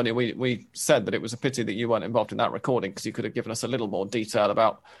time, Tony, we said that it was a pity that you weren't involved in that recording, because you could have given us a little more detail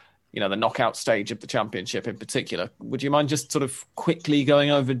about, the knockout stage of the championship in particular. Would you mind just sort of quickly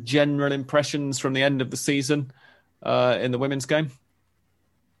going over general impressions from the end of the season in the women's game?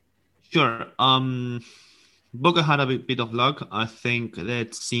 Sure. Boca had a bit of luck. I think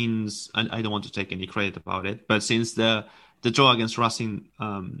that since, and I don't want to take any credit about it, but since the draw against Racing,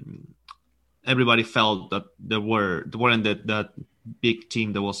 everybody felt that there weren't that big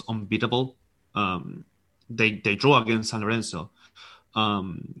team that was unbeatable. They draw against San Lorenzo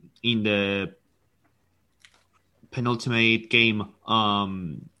in the penultimate game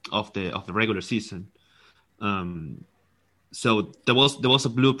of the regular season. So there was a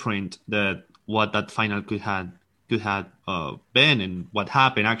blueprint that what that final could have been and what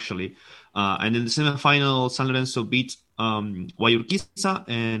happened actually. And in the semifinal, San Lorenzo beat Guayurquiza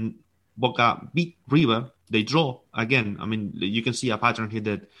and Boca beat River. They draw again. I mean, you can see a pattern here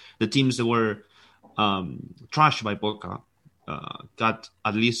that the teams that were trashed by Boca got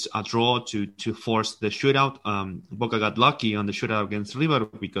at least a draw to force the shootout. Boca got lucky on the shootout against River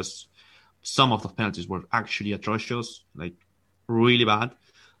because some of the penalties were actually atrocious, like really bad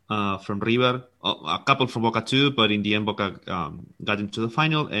from River. A couple from Boca too, but in the end, Boca got into the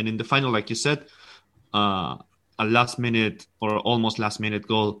final. And in the final, like you said, a last-minute or almost last-minute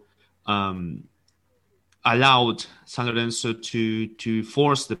goal allowed San Lorenzo to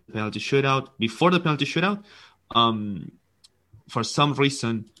force the penalty shootout. Before the penalty shootout, for some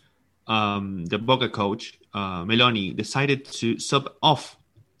reason, the Boca coach, Meloni, decided to sub off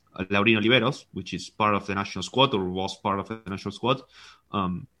Laurino Oliveros, which is part of the national squad or was part of the national squad,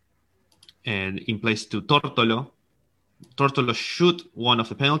 and in place to Tortolo. Tortolo shoot one of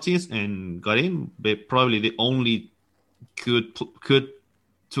the penalties and got in. Probably the only good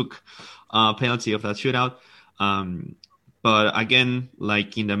took penalty of that shootout. But again,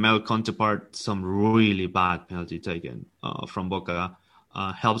 like in the male counterpart, some really bad penalty taken from Boca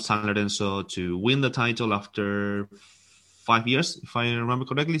helped San Lorenzo to win the title after 5 years, if I remember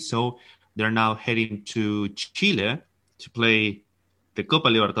correctly. So they're now heading to Chile to play the Copa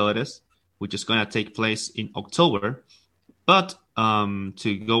Libertadores, which is going to take place in October. But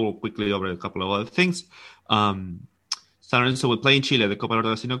to go quickly over a couple of other things, San Lorenzo will play in Chile, the Copa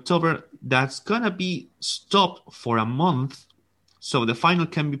Libertadores in October. That's going to be stopped for a month. So the final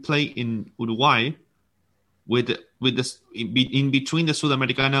can be played in Uruguay with this in between the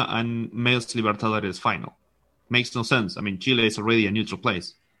Sudamericana and Males Libertadores final. Makes no sense. I mean, Chile is already a neutral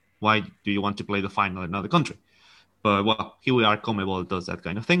place. Why do you want to play the final in another country? But, well, here we are. CONMEBOL does that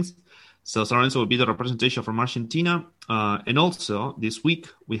kind of things. So San Lorenzo will be the representation from Argentina. And also, this week,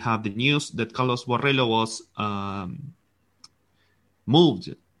 we have the news that Carlos Borrello was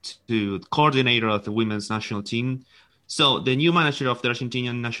moved to coordinator of the women's national team. So the new manager of the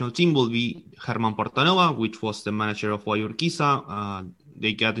Argentinian national team will be Germán Portanova, which was the manager of Guayurquiza.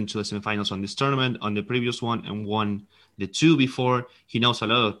 They got into the semifinals on this tournament, on the previous one, and won the two before. He knows a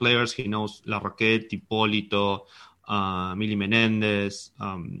lot of players. He knows La Roquette, Hipólito, Mili Menendez.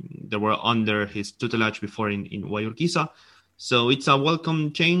 They were under his tutelage before in Guayurquiza. So it's a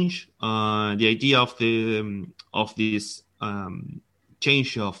welcome change. The idea of this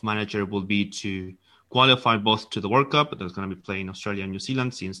change of manager will be to qualify both to the World Cup that's going to be played in Australia and New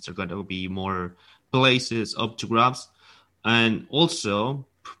Zealand, since there are going to be more places up to grabs. And also,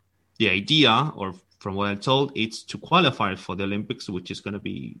 the idea, or from what I'm told, it's to qualify for the Olympics, which is going to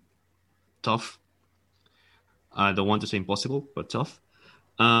be tough. I don't want to say impossible, but tough.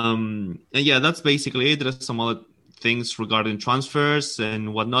 And yeah, that's basically it. There's some other things regarding transfers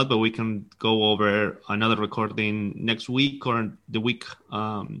and whatnot, but we can go over another recording next week or the week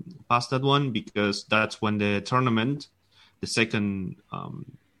past that one, because that's when the tournament, the second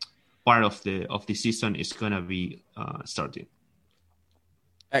part of the season, is going to be starting.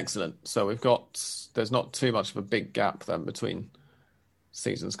 Excellent. So there's not too much of a big gap then between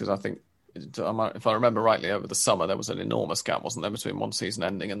seasons, because I think, if I remember rightly, over the summer there was an enormous gap, wasn't there, between one season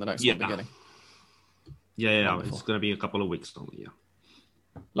ending and the next one beginning? Yeah. Wonderful. It's going to be a couple of weeks only,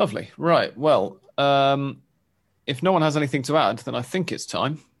 yeah. Lovely. Right. Well, if no one has anything to add, then I think it's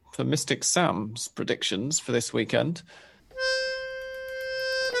time for Mystic Sam's predictions for this weekend.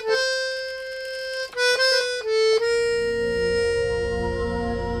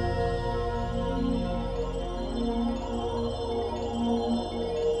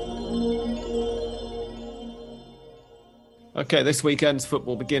 Okay, this weekend's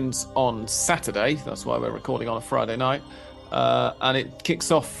football begins on Saturday. That's why we're recording on a Friday night. And it kicks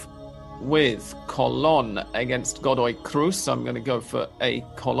off with Colón against Godoy Cruz. I'm going to go for a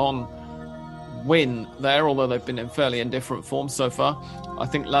Colón win there, although they've been in fairly indifferent form so far. I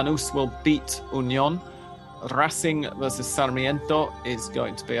think Lanús will beat Unión. Racing versus Sarmiento is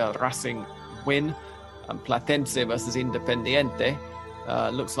going to be a Racing win. And Platense versus Independiente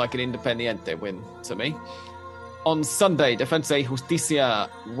looks like an Independiente win to me. On Sunday, Defensa y Justicia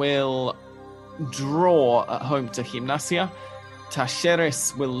will draw at home to Gimnasia.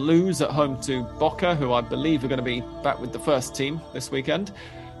 Talleres will lose at home to Boca, who I believe are going to be back with the first team this weekend.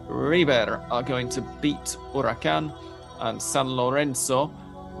 River are going to beat Huracan, and San Lorenzo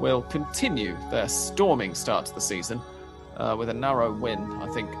will continue their storming start to the season with a narrow win, I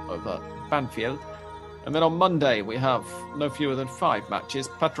think, over Banfield. And then on Monday, we have no fewer than 5 matches.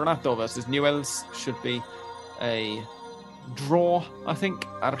 Patronato versus Newell's should be a draw, I think.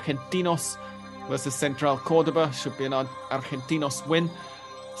 Argentinos versus Central Córdoba should be an Argentinos win.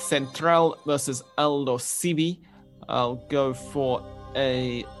 Central versus Aldo Civi. I'll go for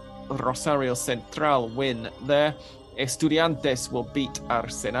a Rosario Central win there. Estudiantes will beat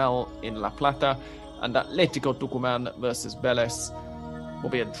Arsenal in La Plata. And Atlético Tucumán versus Vélez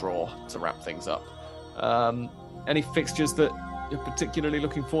will be a draw to wrap things up. Any fixtures that you're particularly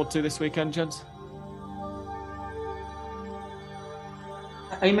looking forward to this weekend, gents?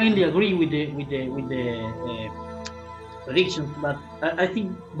 I mainly agree with the predictions, but I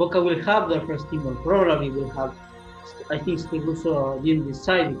think Boca will have their first team, or probably will have. I think Steve Russo didn't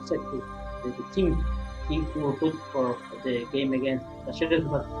decide exactly the team he will put for the game against Talleres,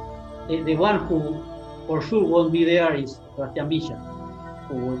 but the one who for sure won't be there is Sebastián Villa,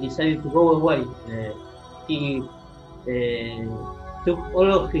 who decided to go away. He took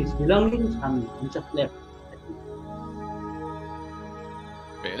all of his belongings and just left.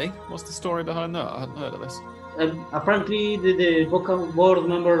 Really? What's the story behind that? I hadn't heard of this. Apparently, the Boca board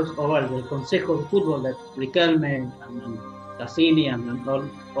members, or the Consejo de Fútbol, that Riquelme and Cassini and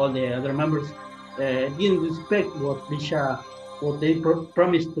all the other members didn't respect what they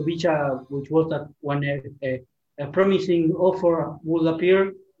promised to Villa, which was that when a promising offer would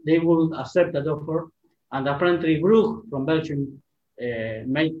appear, they would accept that offer. And apparently, Brugge from Belgium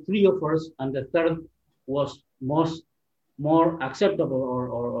made 3 offers, and the third was more acceptable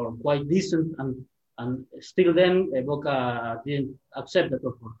or quite decent, and still then Boca didn't accept that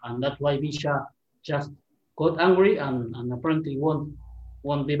offer, and that's why Villa just got angry and apparently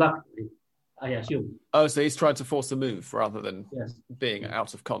won't be back, I assume. Oh, so he's trying to force a move rather than Yes. being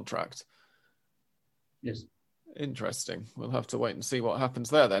out of contract. Yes. Interesting. We'll have to wait and see what happens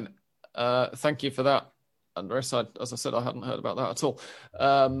there then. Thank you for that, Andres. As I said, I hadn't heard about that at all.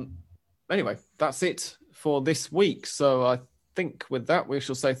 Anyway, that's it for this week. So I think with that, we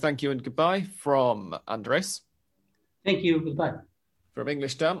shall say thank you and goodbye from Andres. Thank you. Goodbye. From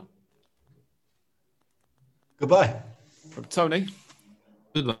English Dan. Goodbye. From Tony.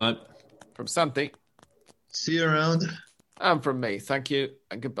 Goodbye. From Santi. See you around. And from me, thank you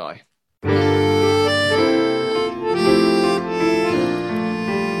and goodbye.